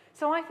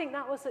 So I think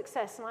that was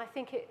success, and I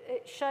think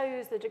it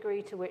shows the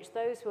degree to which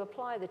those who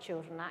apply the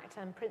Children Act,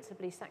 and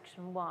principally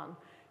Section 1,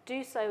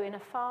 do so in a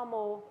far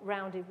more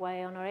rounded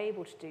way and are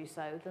able to do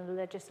so than the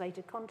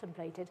legislator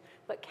contemplated,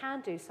 but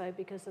can do so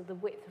because of the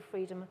width of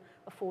freedom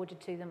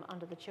afforded to them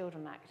under the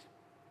Children Act.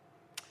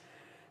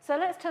 So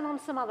let's turn on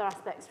to some other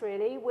aspects,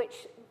 really,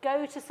 which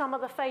go to some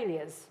of the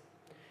failures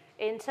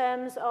in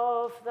terms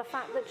of the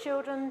fact that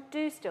children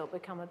do still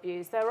become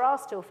abused. There are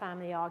still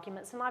family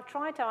arguments, and I've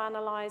tried to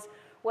analyse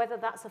whether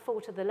that's a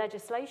fault of the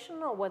legislation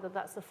or whether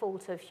that's a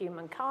fault of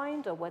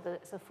humankind or whether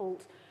it's a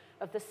fault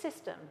of the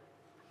system.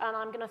 And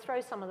I'm going to throw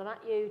some of them at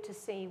you to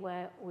see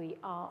where we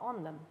are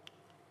on them.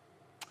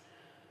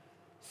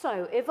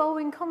 So,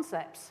 evolving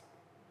concepts.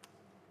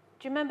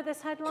 Do you remember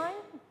this headline?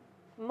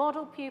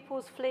 Model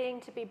pupils fleeing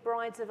to be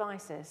brides of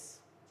ISIS.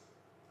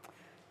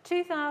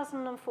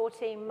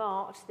 2014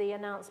 marked the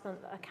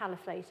announcement that a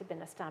caliphate had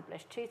been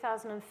established.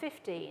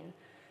 2015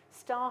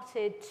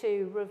 started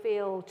to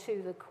reveal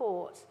to the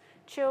court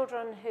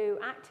children who,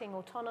 acting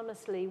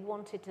autonomously,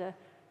 wanted to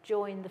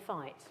join the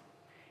fight.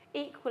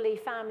 equally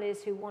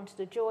families who wanted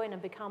to join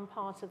and become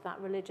part of that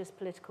religious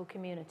political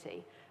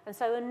community. And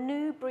so a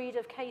new breed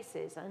of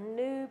cases, a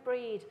new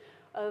breed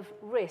of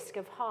risk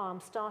of harm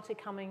started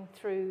coming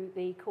through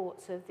the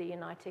courts of the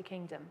United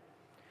Kingdom.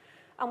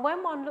 And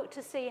when one looked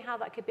to see how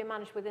that could be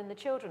managed within the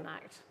Children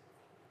Act,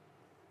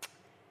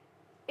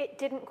 it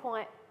didn't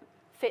quite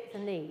fit the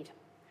need.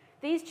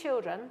 These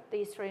children,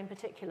 these three in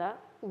particular,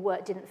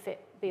 didn't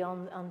fit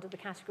under the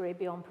category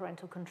beyond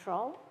parental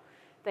control.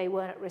 They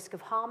weren't at risk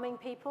of harming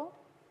people.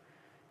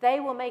 They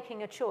were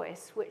making a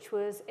choice which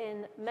was,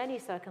 in many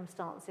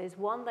circumstances,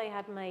 one they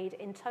had made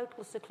in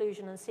total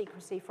seclusion and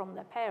secrecy from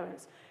their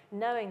parents,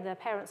 knowing their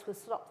parents would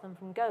stop them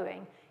from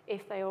going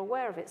if they were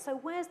aware of it. So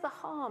where's the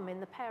harm in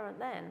the parent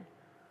then?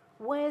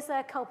 Where's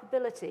their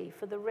culpability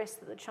for the risk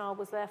that the child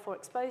was therefore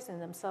exposing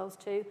themselves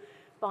to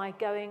by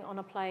going on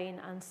a plane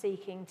and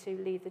seeking to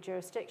leave the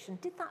jurisdiction?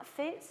 Did that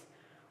fit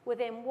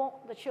within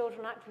what the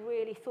Children Act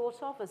really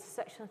thought of as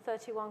Section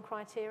 31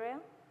 criteria?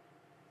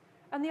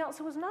 And the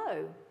answer was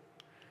no,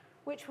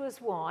 which was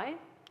why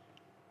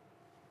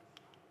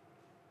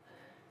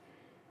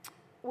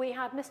we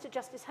had Mr.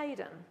 Justice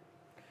Hayden,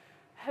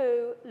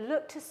 who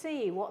looked to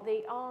see what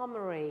the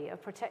armoury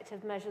of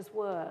protective measures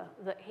were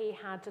that he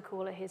had to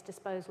call at his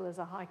disposal as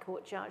a High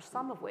Court judge,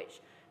 some of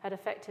which had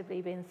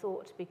effectively been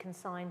thought to be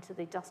consigned to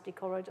the dusty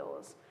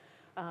corridors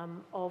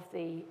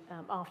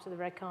after the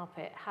red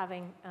carpet,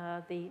 having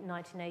the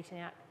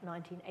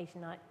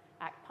 1989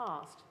 Act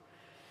passed.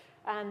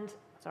 And,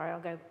 sorry,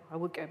 I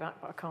would go back,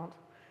 but I can't.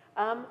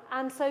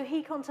 And so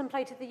he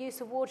contemplated the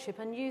use of wardship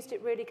and used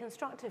it really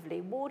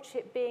constructively,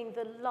 wardship being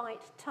the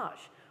light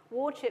touch.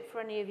 Wardship, for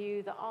any of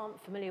you that aren't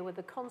familiar with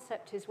the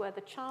concept, is where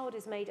the child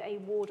is made a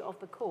ward of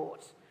the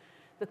court.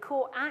 The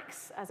court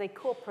acts as a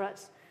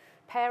corporate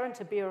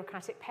parent, a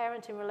bureaucratic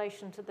parent in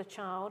relation to the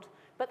child,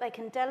 but they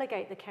can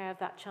delegate the care of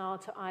that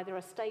child to either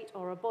a state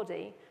or a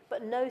body,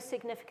 but no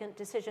significant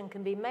decision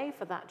can be made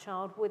for that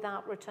child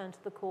without return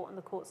to the court and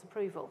the court's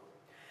approval.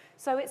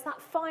 So it's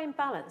that fine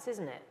balance,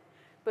 isn't it,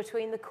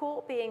 between the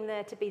court being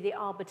there to be the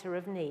arbiter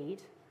of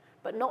need,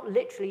 but not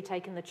literally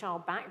taking the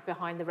child back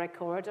behind the red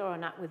corridor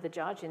and out with the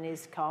judge in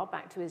his car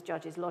back to his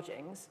judge's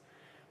lodgings,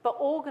 but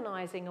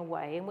organising a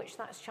way in which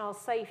that child's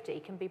safety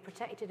can be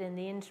protected in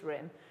the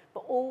interim,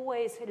 but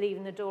always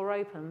leaving the door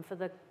open for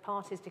the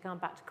parties to come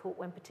back to court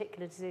when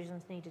particular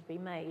decisions needed to be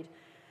made.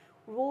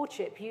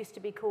 Wardship used to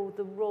be called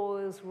the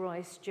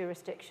Rolls-Royce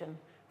jurisdiction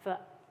for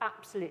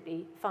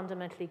absolutely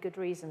fundamentally good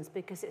reasons,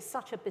 because it's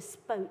such a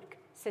bespoke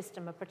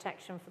system of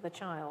protection for the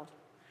child.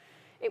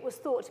 It was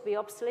thought to be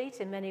obsolete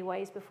in many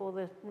ways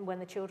when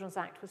the Children's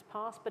Act was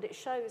passed, but it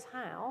shows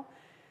how,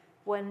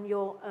 when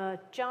you're a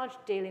judge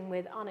dealing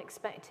with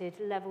unexpected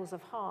levels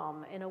of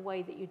harm in a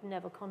way that you'd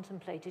never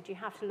contemplated, you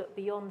have to look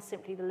beyond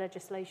simply the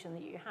legislation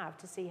that you have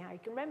to see how you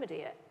can remedy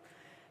it.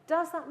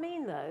 Does that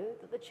mean, though,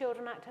 that the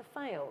Children's Act have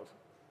failed?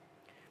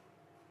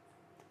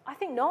 I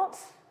think not.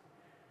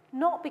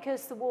 Not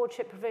because the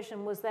wardship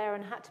provision was there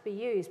and had to be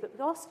used, but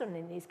often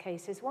in these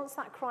cases, once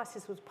that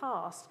crisis was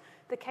passed,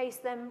 the case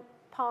then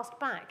passed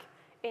back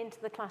into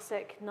the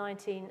classic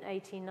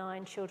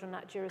 1989 Children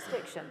Act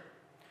jurisdiction.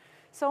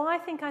 So I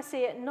think I see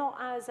it not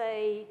as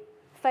a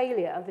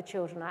failure of the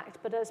Children Act,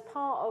 but as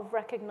part of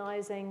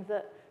recognising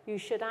that you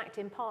should act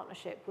in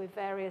partnership with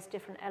various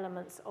different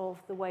elements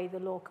of the way the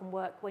law can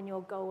work when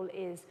your goal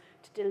is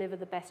to deliver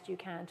the best you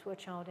can to a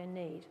child in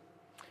need.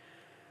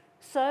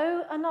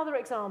 So another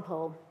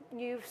example,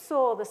 you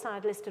saw the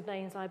sad list of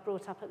names I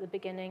brought up at the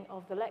beginning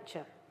of the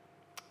lecture.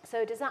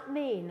 So does that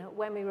mean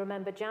when we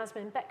remember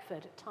Jasmine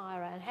Beckford,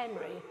 Tyra and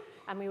Henry,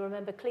 and we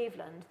remember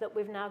Cleveland, that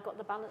we've now got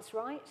the balance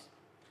right?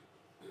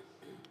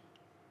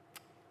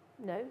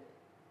 No.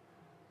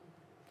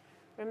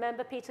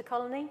 Remember Peter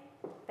Colony,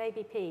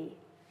 Baby P.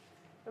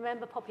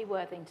 Remember Poppy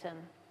Worthington,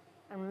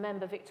 and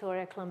remember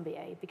Victoria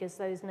Colombier, because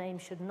those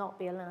names should not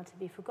be allowed to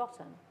be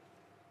forgotten.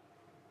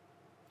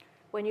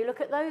 When you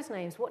look at those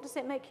names, what does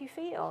it make you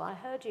feel? I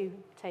heard you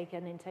take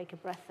an intake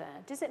of breath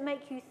there. Does it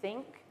make you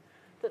think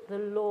that the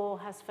law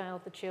has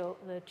failed the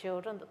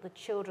children, that the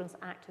Children's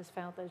Act has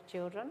failed those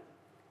children?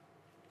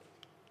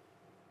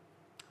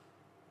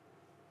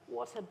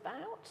 What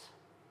about,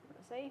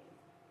 let's see,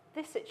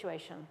 this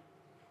situation?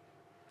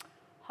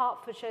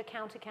 Hertfordshire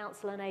County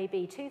Council and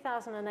AB,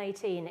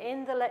 2018.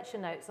 In the lecture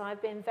notes,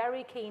 I've been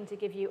very keen to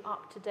give you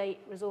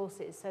up-to-date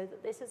resources so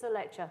that this is a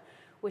lecture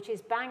which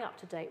is bang up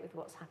to date with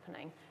what's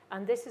happening.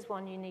 And this is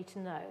one you need to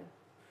know.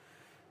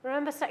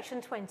 Remember Section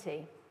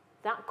 20,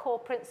 that core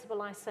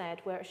principle I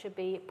said, where it should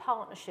be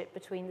partnership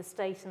between the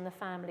state and the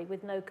family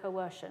with no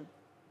coercion.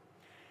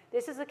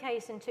 This is a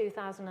case in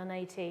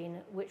 2018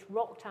 which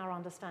rocked our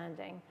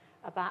understanding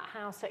about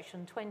how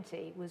Section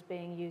 20 was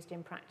being used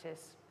in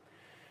practice.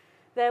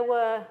 There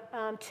were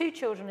 2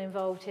 children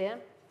involved here.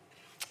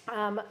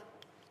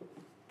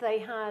 They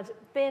had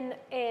been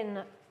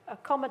in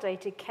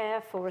accommodated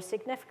care for a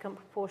significant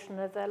proportion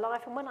of their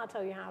life, and when I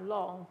tell you how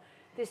long,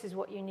 this is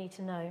what you need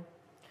to know.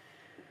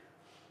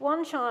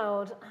 One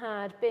child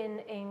had been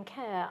in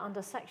care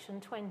under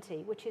Section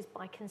 20, which is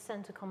by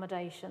consent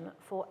accommodation,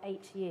 for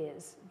 8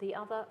 years, the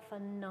other for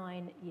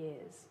 9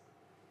 years.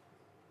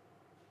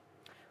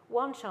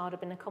 One child had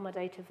been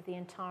accommodated for the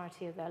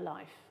entirety of their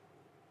life.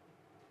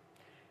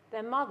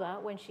 Their mother,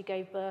 when she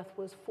gave birth,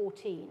 was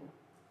 14.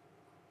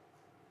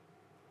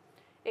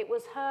 It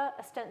was her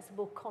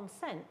ostensible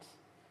consent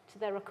to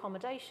their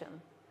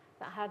accommodation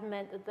that had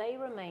meant that they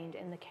remained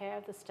in the care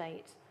of the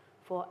state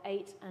for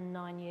 8 and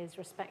 9 years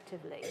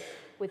respectively,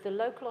 with the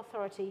local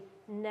authority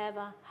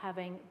never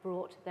having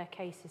brought their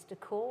cases to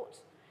court,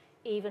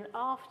 even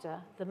after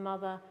the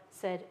mother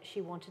said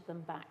she wanted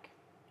them back.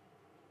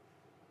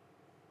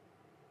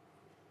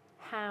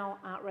 How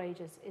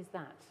outrageous is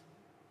that?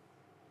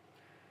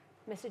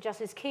 Mr.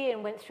 Justice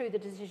Kean went through the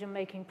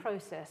decision-making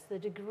process. The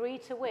degree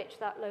to which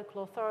that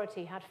local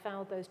authority had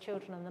failed those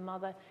children and the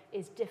mother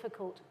is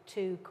difficult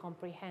to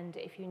comprehend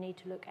if you need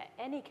to look at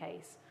any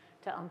case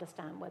to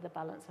understand where the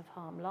balance of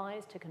harm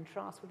lies, to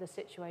contrast with the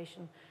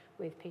situation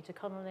with Peter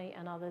Connolly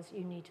and others.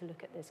 You need to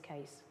look at this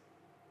case.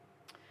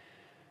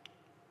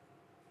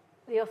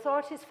 The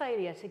authority's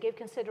failure to give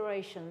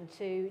consideration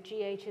to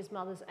GH's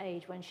mother's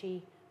age when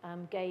she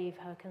gave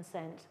her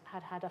consent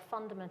had had a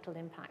fundamental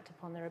impact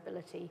upon their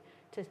ability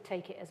to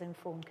take it as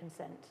informed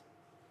consent.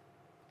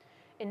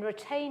 In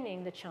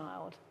retaining the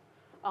child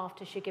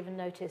after she'd given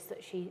notice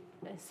that she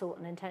sought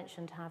an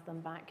intention to have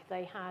them back,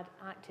 they had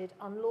acted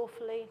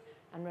unlawfully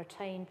and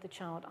retained the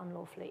child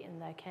unlawfully in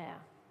their care.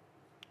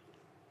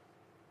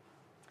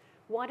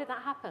 Why did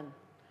that happen?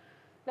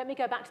 Let me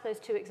go back to those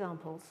two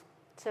examples.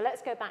 So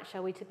let's go back,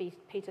 shall we, to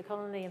Peter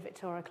Connolly and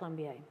Victoria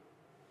Colombier.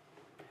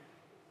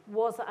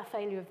 Was that a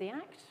failure of the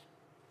Act?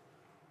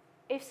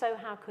 If so,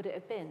 how could it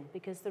have been?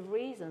 Because the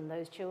reason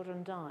those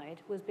children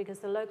died was because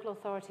the local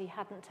authority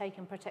hadn't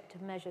taken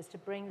protective measures to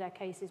bring their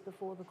cases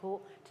before the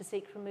court to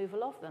seek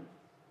removal of them.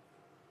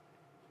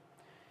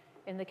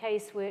 In the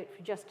case we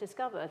just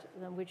discovered,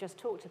 and we just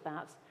talked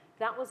about,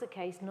 that was a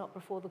case not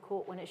before the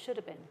court when it should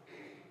have been.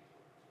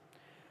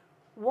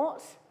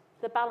 What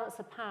the balance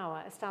of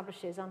power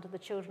establishes under the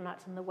Children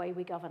Act and the way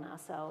we govern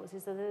ourselves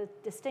is the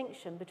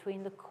distinction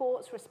between the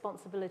court's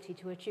responsibility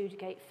to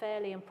adjudicate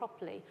fairly and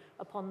properly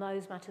upon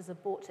those matters are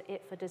brought to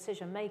it for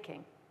decision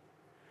making.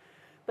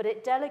 But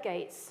it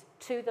delegates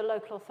to the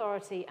local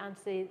authority and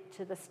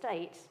to the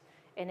state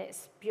in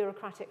its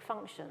bureaucratic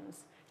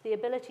functions the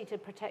ability to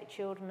protect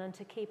children and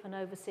to keep an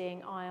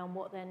overseeing eye on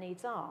what their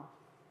needs are.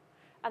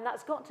 And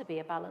that's got to be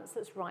a balance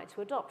that's right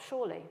to adopt,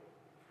 surely.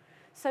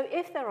 So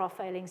if there are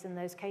failings in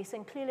those cases,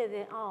 and clearly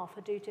there are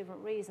for two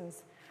different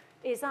reasons,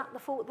 is that the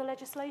fault of the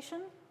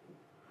legislation?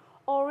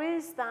 Or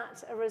is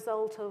that a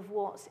result of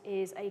what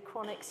is a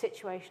chronic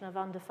situation of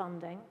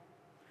underfunding,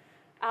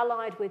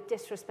 allied with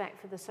disrespect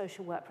for the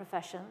social work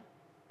profession,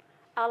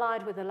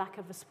 allied with a lack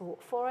of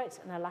support for it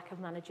and a lack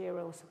of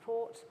managerial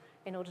support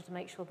in order to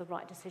make sure the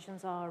right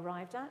decisions are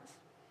arrived at?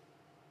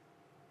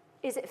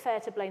 Is it fair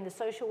to blame the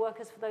social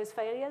workers for those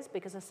failures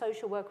because a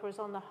social worker is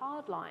on the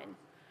hard line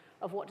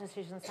of what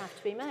decisions have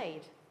to be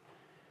made?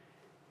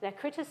 They're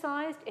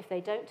criticised if they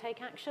don't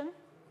take action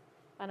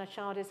and a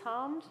child is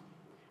harmed,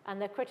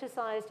 and they're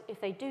criticised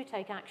if they do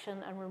take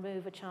action and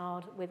remove a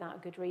child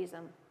without good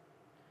reason.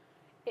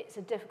 It's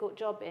a difficult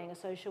job being a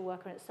social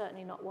worker, and it's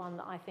certainly not one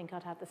that I think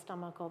I'd have the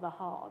stomach or the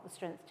heart or the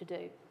strength to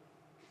do.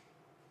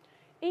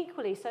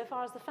 Equally, so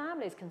far as the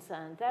family is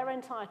concerned, they're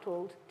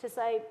entitled to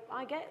say,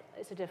 I get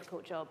it's a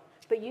difficult job,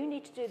 but you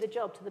need to do the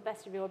job to the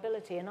best of your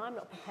ability, and I'm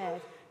not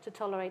prepared to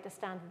tolerate a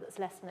standard that's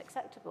less than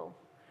acceptable.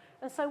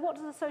 And so what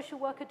does a social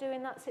worker do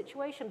in that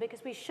situation?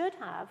 Because we should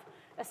have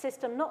a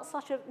system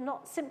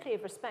not simply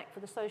of respect for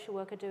the social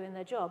worker doing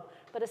their job,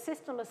 but a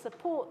system of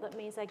support that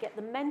means they get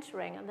the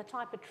mentoring and the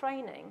type of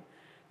training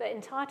that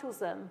entitles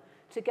them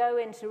to go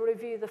in to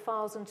review the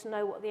files and to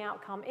know what the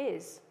outcome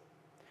is.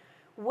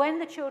 When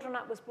the Children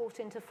Act was brought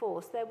into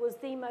force, there was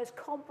the most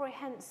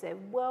comprehensive,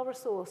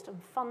 well-resourced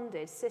and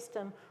funded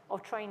system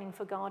of training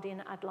for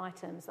guardian ad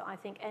litems that I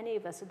think any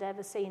of us had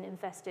ever seen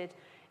invested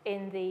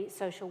in the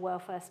social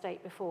welfare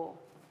state before.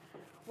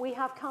 We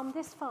have come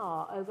this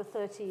far over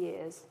 30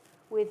 years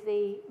with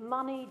the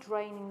money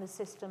draining the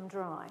system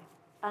dry,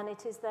 and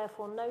it is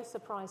therefore no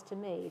surprise to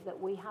me that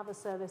we have a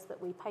service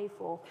that we pay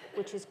for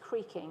which is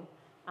creaking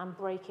and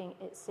breaking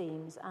its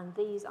seams, and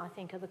these, I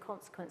think, are the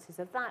consequences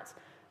of that,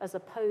 as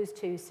opposed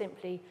to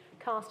simply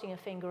casting a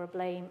finger of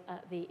blame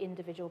at the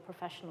individual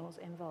professionals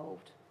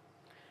involved.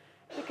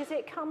 Because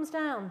it comes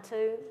down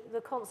to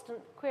the constant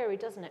query,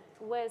 doesn't it?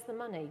 Where's the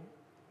money?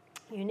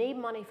 You need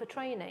money for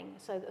training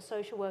so that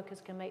social workers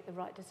can make the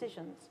right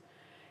decisions.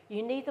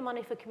 You need the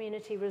money for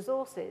community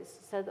resources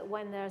so that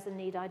when there's a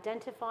need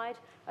identified,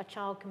 a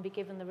child can be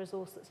given the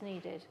resource that's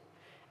needed.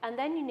 And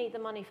then you need the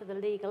money for the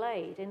legal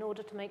aid in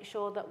order to make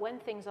sure that when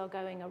things are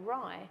going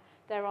awry,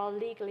 there are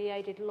legally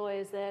aided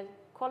lawyers there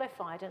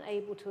qualified and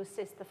able to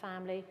assist the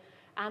family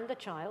and the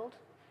child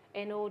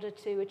in order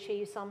to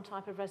achieve some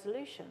type of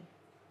resolution.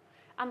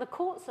 And the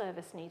court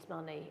service needs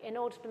money in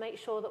order to make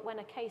sure that when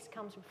a case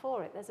comes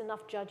before it, there's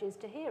enough judges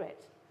to hear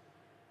it.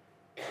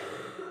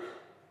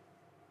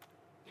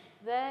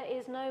 There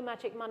is no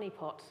magic money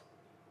pot,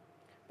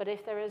 but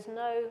if there is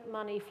no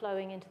money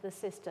flowing into the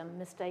system,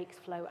 mistakes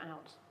flow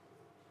out.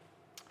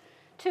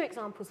 2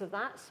 examples of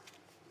that,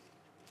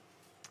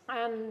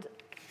 and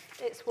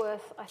it's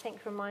worth, I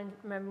think,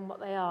 remembering what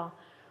they are.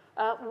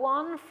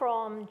 One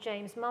from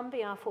James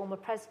Mumby, our former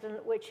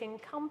president, which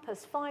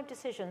encompassed 5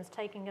 decisions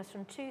taking us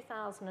from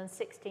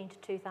 2016 to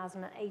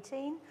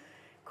 2018,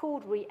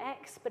 called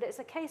Re-X, but it's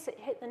a case that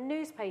hit the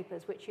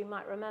newspapers, which you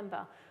might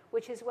remember,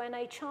 which is when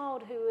a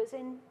child who was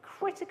in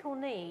critical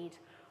need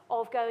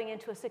of going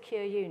into a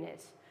secure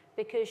unit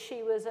because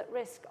she was at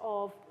risk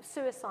of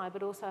suicide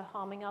but also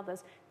harming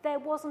others, there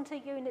wasn't a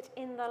unit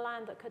in the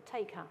land that could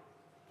take her.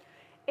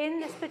 In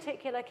this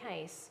particular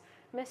case,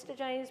 Sir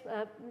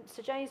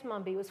James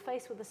Mumby was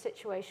faced with a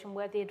situation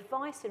where the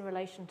advice in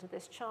relation to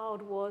this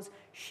child was,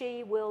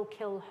 she will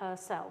kill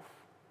herself.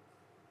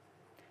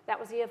 That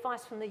was the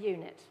advice from the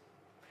unit.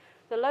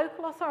 The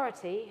local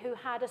authority who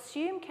had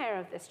assumed care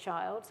of this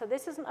child, so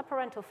this isn't a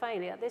parental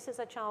failure, this is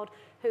a child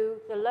who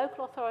the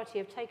local authority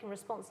have taken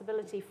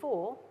responsibility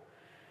for,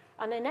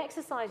 and in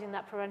exercising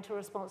that parental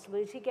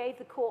responsibility gave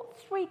the court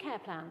 3 care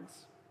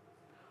plans,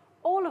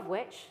 all of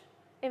which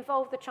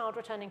involved the child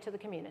returning to the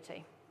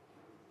community.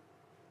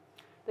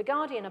 The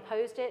Guardian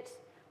opposed it,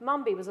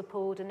 Mumby was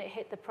appalled, and it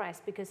hit the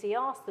press because he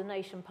asked the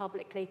nation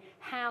publicly,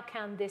 how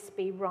can this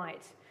be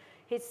right?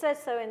 He said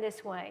so in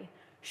this way,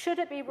 should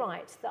it be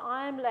right that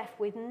I am left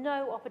with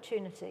no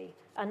opportunity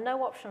and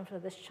no option for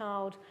this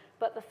child,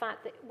 but the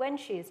fact that when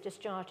she is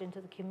discharged into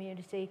the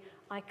community,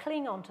 I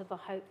cling on to the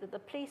hope that the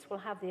police will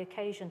have the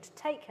occasion to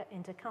take her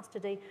into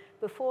custody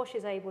before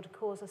she's able to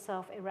cause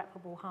herself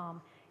irreparable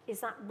harm?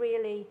 Is that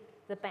really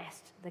the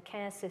best the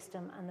care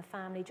system and the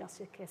family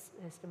justice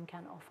system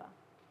can offer?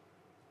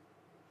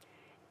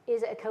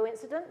 Is it a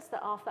coincidence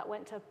that after that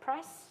went to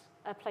press,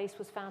 a place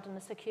was found in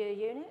a secure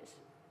unit?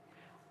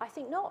 I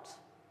think not.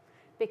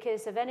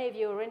 Because if any of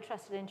you are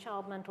interested in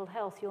child mental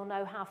health, you'll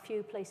know how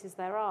few places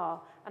there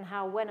are and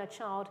how when a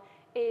child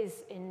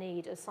is in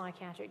need of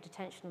psychiatric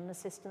detention and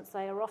assistance,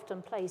 they are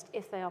often placed,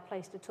 if they are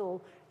placed at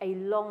all, a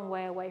long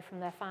way away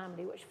from their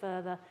family, which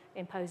further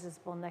imposes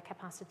upon their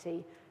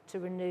capacity to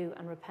renew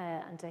and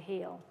repair and to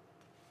heal.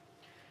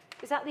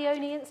 Is that the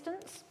only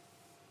instance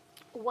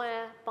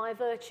where, by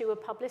virtue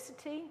of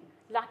publicity,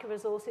 lack of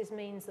resources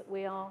means that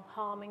we are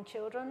harming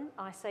children?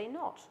 I say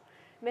not.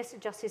 Mr.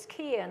 Justice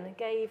Kean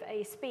gave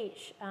a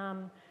speech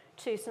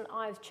to St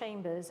Ives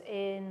Chambers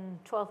in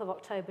 12th of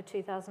October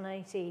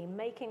 2018,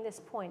 making this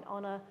point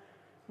on a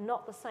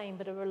not the same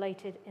but a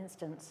related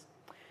instance.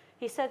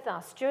 He said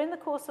thus, during the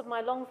course of my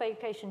long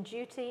vacation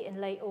duty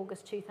in late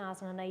August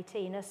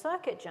 2018, a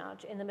circuit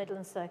judge in the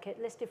Midlands Circuit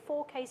listed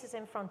 4 cases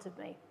in front of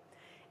me.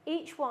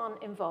 Each one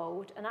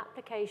involved an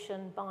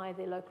application by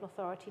the local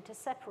authority to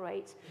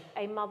separate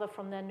a mother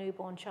from their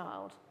newborn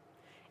child.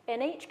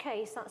 In each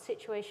case, that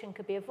situation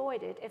could be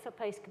avoided if a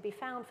place could be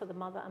found for the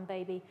mother and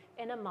baby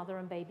in a mother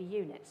and baby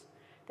unit.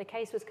 The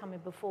case was coming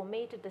before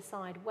me to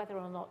decide whether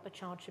or not the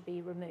child should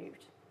be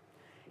removed.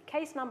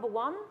 Case number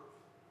 1,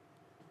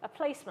 a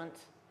placement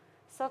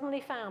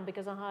suddenly found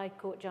because a High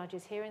Court judge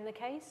is hearing the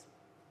case,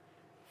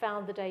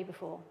 found the day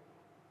before.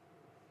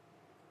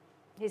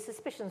 His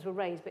suspicions were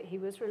raised, but he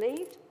was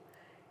relieved.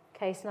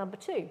 Case number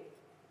 2,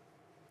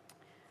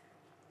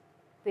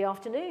 the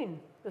afternoon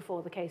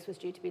before the case was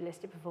due to be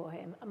listed before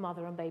him, a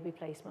mother and baby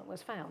placement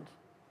was found.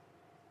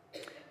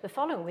 The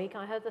following week,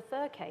 I heard the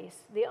 3rd case.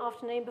 The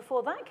afternoon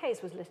before that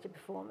case was listed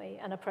before me,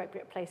 an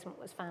appropriate placement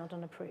was found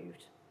and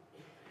approved.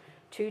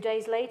 2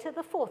 days later,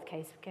 the 4th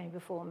case came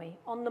before me.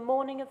 On the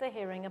morning of the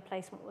hearing, a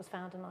placement was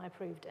found and I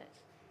approved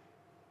it.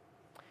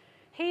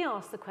 He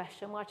asked the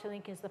question, which I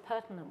think is the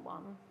pertinent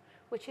one,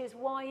 which is,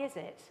 why is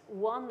it,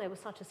 1, there was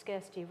such a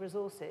scarcity of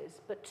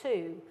resources, but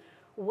 2,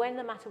 when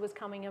the matter was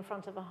coming in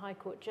front of a High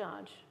Court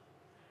judge,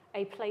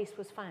 a place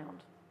was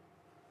found?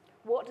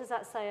 What does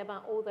that say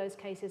about all those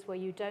cases where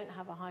you don't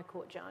have a High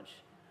Court judge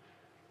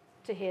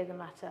to hear the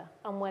matter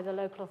and where the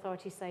local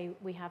authorities say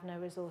we have no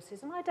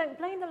resources? And I don't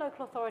blame the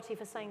local authority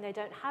for saying they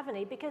don't have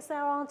any, because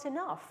there aren't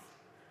enough.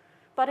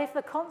 But if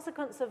the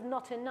consequence of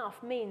not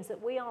enough means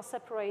that we are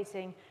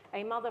separating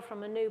a mother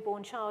from a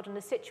newborn child in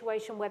a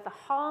situation where the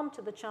harm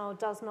to the child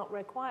does not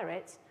require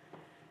it,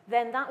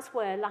 then that's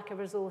where lack of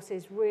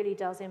resources really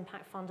does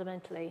impact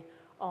fundamentally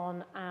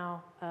on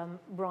our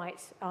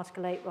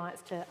Article 8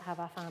 rights to have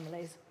our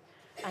families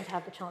and to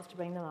have the chance to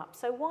bring them up.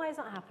 So why is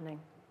that happening?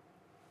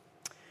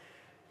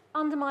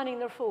 Undermining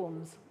the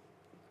reforms.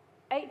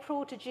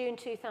 April to June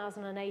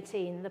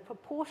 2018, the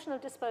proportion of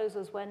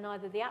disposals where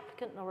neither the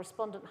applicant nor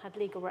respondent had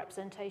legal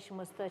representation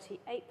was 38%,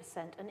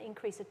 an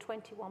increase of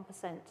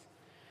 21%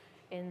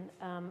 in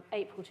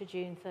April to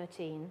June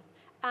 13.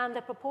 And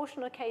the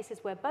proportion of cases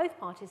where both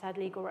parties had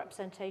legal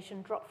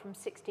representation dropped from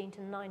 16 to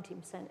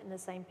 19% in the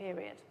same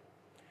period.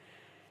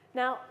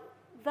 Now,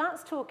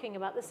 that's talking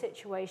about the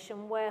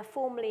situation where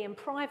formerly in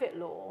private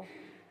law,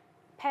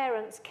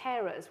 parents,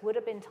 carers would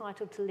have been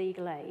entitled to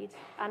legal aid,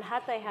 and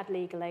had they had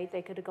legal aid,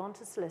 they could have gone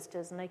to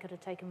solicitors and they could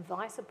have taken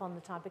advice upon the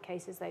type of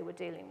cases they were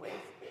dealing with.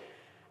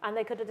 and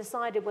they could have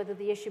decided whether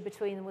the issue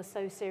between them was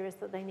so serious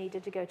that they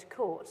needed to go to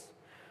court.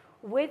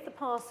 With the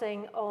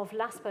passing of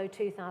LASPO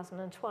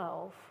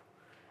 2012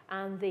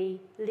 and the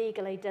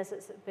legal aid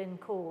deserts that have been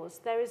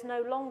caused, there is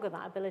no longer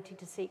that ability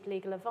to seek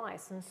legal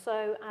advice. And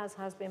so, as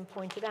has been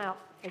pointed out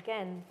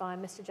again by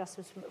Mr.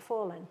 Justice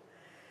McFarlane,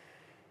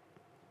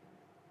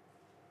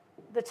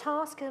 the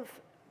task of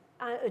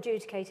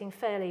adjudicating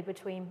fairly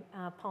between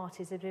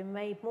parties has been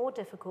made more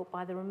difficult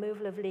by the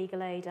removal of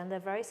legal aid and the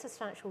very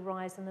substantial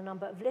rise in the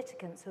number of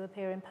litigants who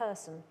appear in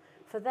person.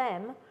 For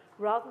them,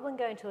 rather than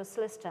going to a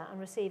solicitor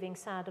and receiving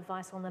sound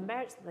advice on the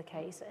merits of the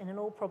case, and in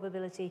all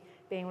probability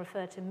being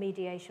referred to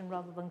mediation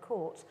rather than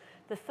court,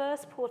 the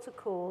first port of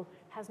call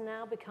has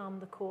now become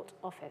the court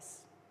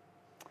office,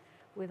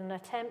 with an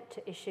attempt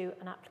to issue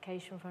an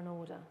application for an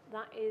order.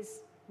 That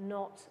is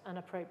not an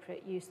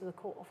appropriate use of the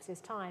court office's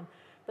time,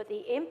 but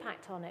the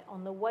impact on it,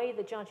 on the way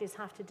the judges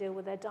have to deal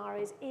with their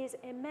diaries, is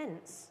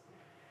immense,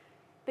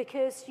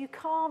 because you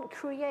can't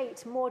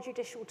create more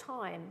judicial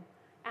time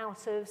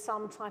out of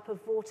some type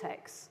of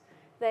vortex.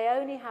 They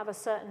only have a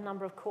certain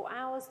number of court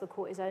hours. The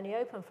court is only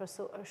open for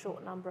a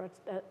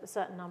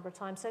certain number of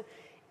times. So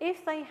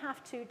if they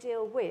have to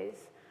deal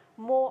with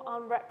more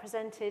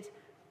unrepresented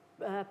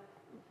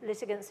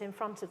litigants in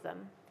front of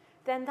them,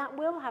 then that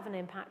will have an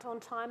impact on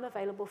time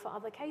available for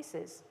other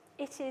cases.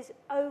 It is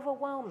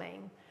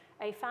overwhelming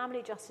a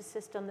family justice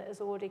system that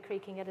is already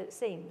creaking at its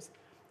seams.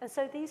 And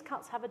so these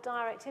cuts have a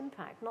direct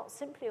impact, not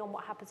simply on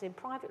what happens in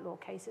private law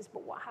cases,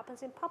 but what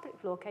happens in public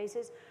law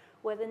cases,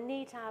 where the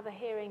need to have a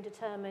hearing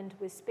determined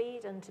with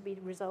speed and to be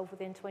resolved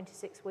within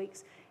 26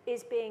 weeks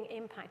is being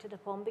impacted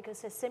upon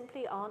because there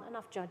simply aren't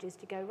enough judges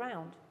to go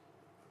round.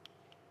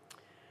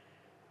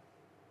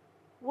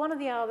 One of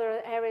the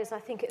other areas I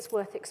think it's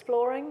worth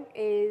exploring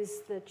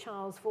is the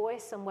child's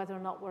voice and whether or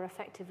not we're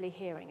effectively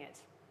hearing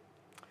it.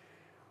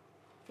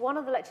 One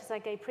of the lectures I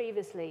gave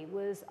previously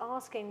was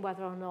asking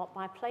whether or not,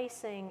 by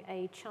placing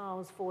a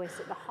child's voice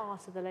at the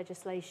heart of the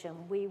legislation,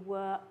 we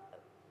were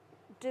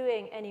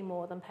doing any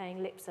more than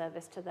paying lip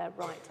service to their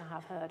right to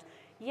have heard.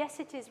 Yes,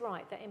 it is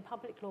right that in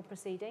public law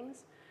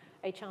proceedings,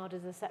 a child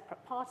is a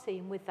separate party,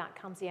 and with that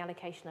comes the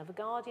allocation of a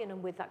guardian,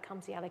 and with that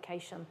comes the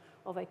allocation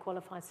of a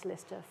qualified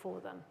solicitor for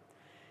them.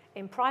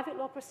 In private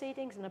law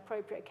proceedings, in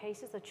appropriate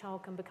cases, a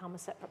child can become a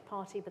separate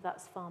party, but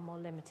that's far more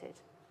limited.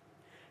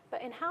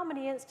 But in how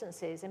many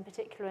instances, in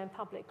particular in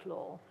public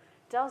law,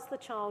 does the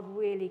child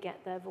really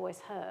get their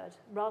voice heard,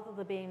 rather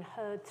than being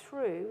heard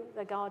through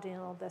their guardian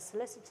or their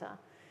solicitor,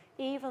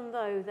 even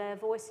though their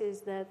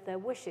voices, their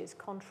wishes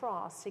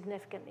contrast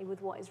significantly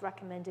with what is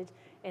recommended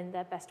in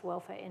their best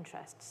welfare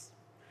interests?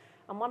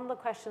 And one of the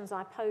questions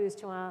I pose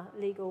to our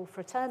legal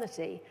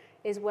fraternity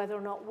is whether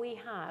or not we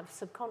have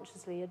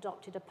subconsciously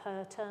adopted a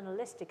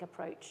paternalistic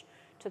approach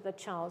to the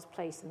child's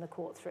place in the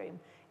courtroom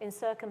in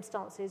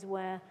circumstances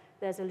where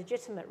there's a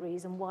legitimate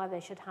reason why they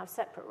should have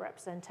separate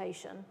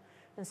representation.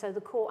 And so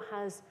the court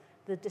has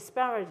the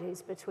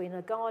disparities between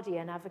a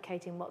guardian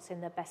advocating what's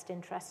in their best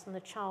interest and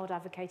the child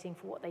advocating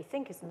for what they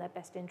think is in their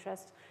best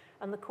interest,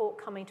 and the court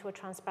coming to a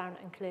transparent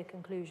and clear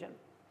conclusion.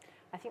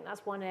 I think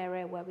that's one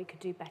area where we could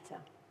do better.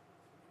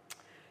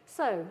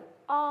 So,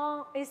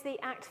 is the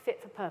Act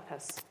fit for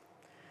purpose?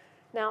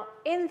 Now,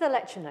 in the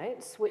lecture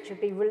notes, which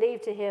would be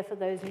relieved to hear for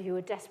those of you who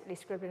are desperately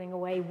scribbling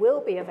away,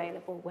 will be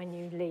available when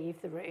you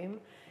leave the room,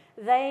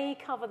 they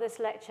cover this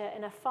lecture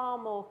in a far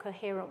more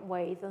coherent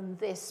way than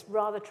this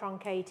rather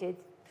truncated,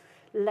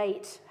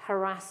 late,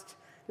 harassed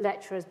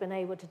lecturer has been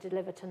able to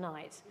deliver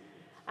tonight.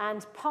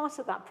 And part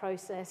of that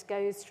process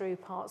goes through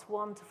parts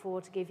 1 to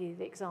 4 to give you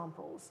the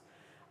examples.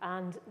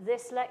 And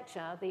this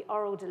lecture, the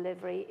oral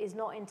delivery, is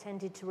not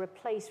intended to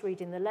replace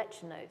reading the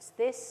lecture notes.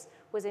 This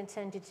was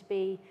intended to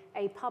be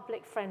a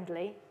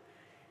public-friendly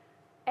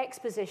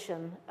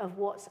exposition of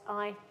what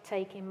I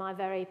take in my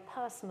very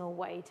personal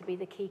way to be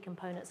the key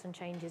components and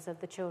changes of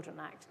the Children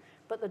Act.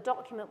 But the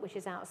document which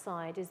is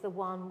outside is the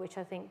one which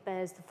I think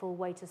bears the full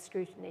weight of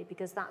scrutiny,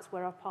 because that's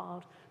where I've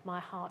poured my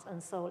heart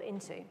and soul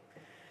into.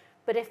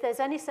 But if there's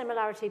any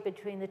similarity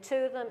between the two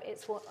of them,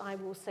 it's what I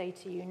will say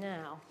to you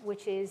now,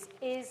 which is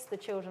the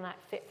Children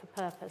Act fit for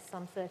purpose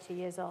some 30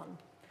 years on?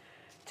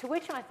 To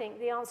which I think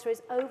the answer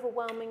is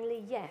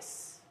overwhelmingly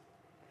yes.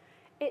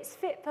 It's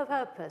fit for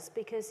purpose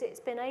because it's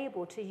been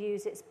able to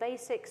use its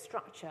basic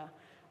structure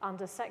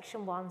under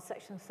Section 1,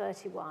 Section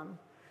 31,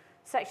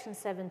 Section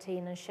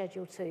 17 and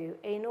Schedule 2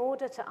 in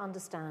order to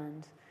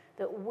understand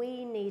that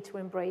we need to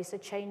embrace a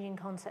changing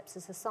concepts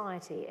of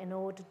society in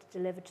order to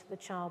deliver to the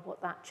child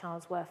what that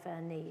child's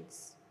welfare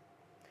needs.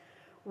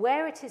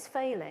 Where it is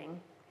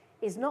failing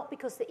is not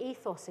because the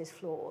ethos is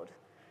flawed,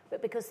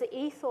 but because the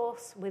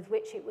ethos with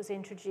which it was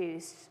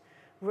introduced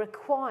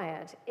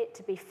required it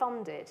to be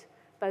funded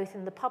both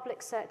in the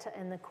public sector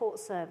and the court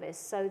service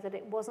so that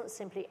it wasn't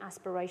simply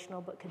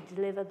aspirational but could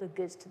deliver the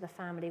goods to the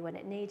family when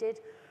it needed,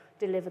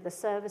 deliver the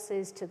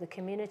services to the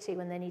community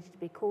when they needed to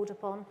be called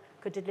upon,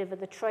 could deliver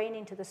the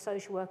training to the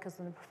social workers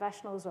and the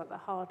professionals who are at the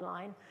hard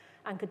line,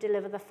 and could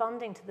deliver the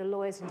funding to the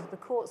lawyers and to the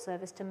court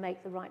service to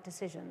make the right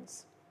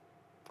decisions.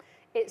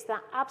 It's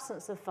that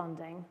absence of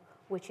funding,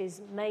 which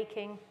is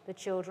making the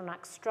Children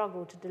Act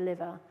struggle to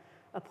deliver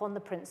upon the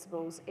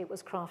principles it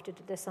was crafted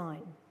to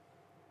design.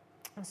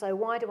 And so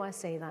why do I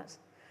say that?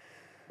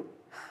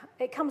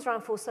 It comes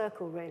around full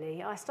circle,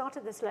 really. I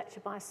started this lecture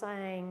by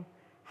saying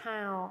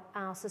how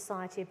our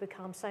society had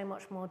become so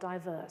much more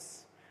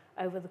diverse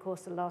over the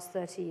course of the last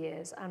 30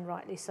 years, and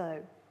rightly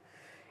so.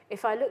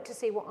 If I look to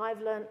see what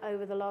I've learned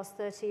over the last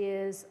 30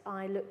 years,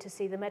 I look to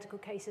see the medical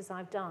cases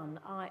I've done.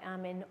 I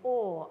am in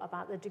awe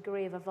about the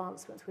degree of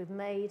advancements we've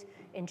made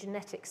in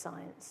genetic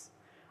science.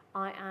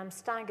 I am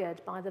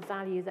staggered by the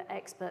value that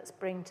experts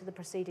bring to the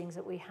proceedings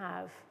that we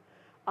have.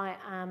 I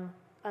am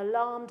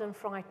alarmed and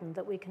frightened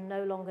that we can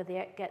no longer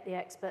get the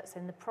experts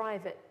in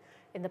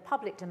the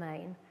public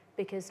domain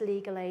because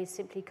legal aid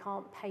simply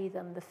can't pay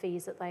them the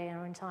fees that they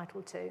are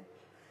entitled to.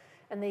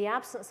 In the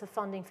absence of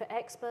funding for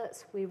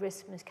experts, we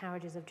risk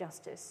miscarriages of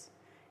justice.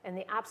 In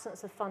the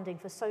absence of funding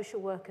for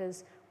social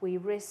workers, we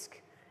risk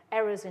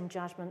errors in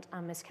judgment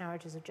and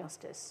miscarriages of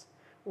justice.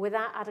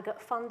 Without adequate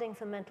funding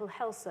for mental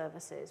health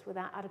services,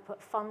 without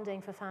adequate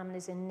funding for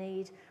families in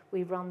need,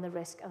 we run the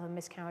risk of a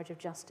miscarriage of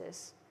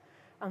justice.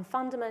 And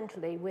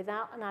fundamentally,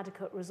 without an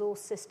adequate resource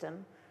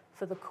system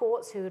for the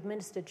courts who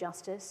administer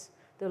justice,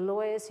 the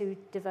lawyers who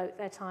devote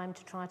their time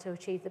to try to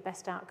achieve the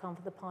best outcome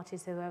for the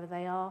parties, whoever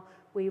they are,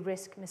 we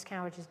risk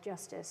miscarriages of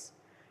justice.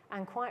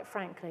 And quite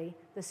frankly,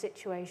 the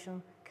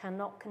situation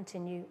cannot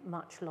continue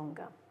much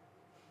longer.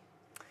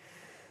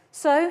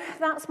 So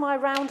that's my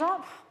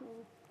roundup.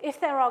 If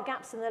there are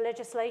gaps in the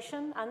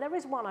legislation, and there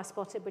is one I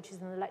spotted, which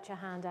is in the lecture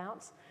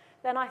handouts,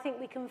 then I think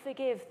we can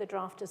forgive the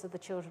drafters of the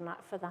Children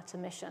Act for that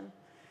omission.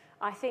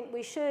 I think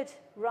we should,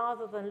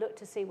 rather than look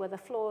to see where the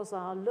flaws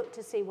are, look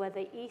to see where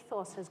the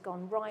ethos has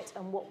gone right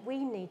and what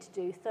we need to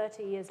do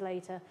 30 years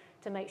later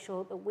to make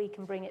sure that we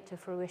can bring it to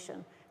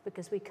fruition,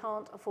 because we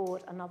can't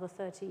afford another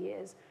 30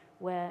 years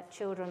where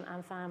children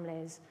and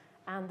families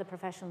and the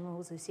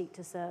professionals who seek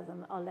to serve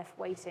them are left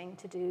waiting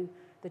to do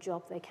the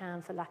job they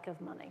can for lack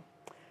of money.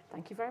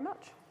 Thank you very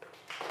much.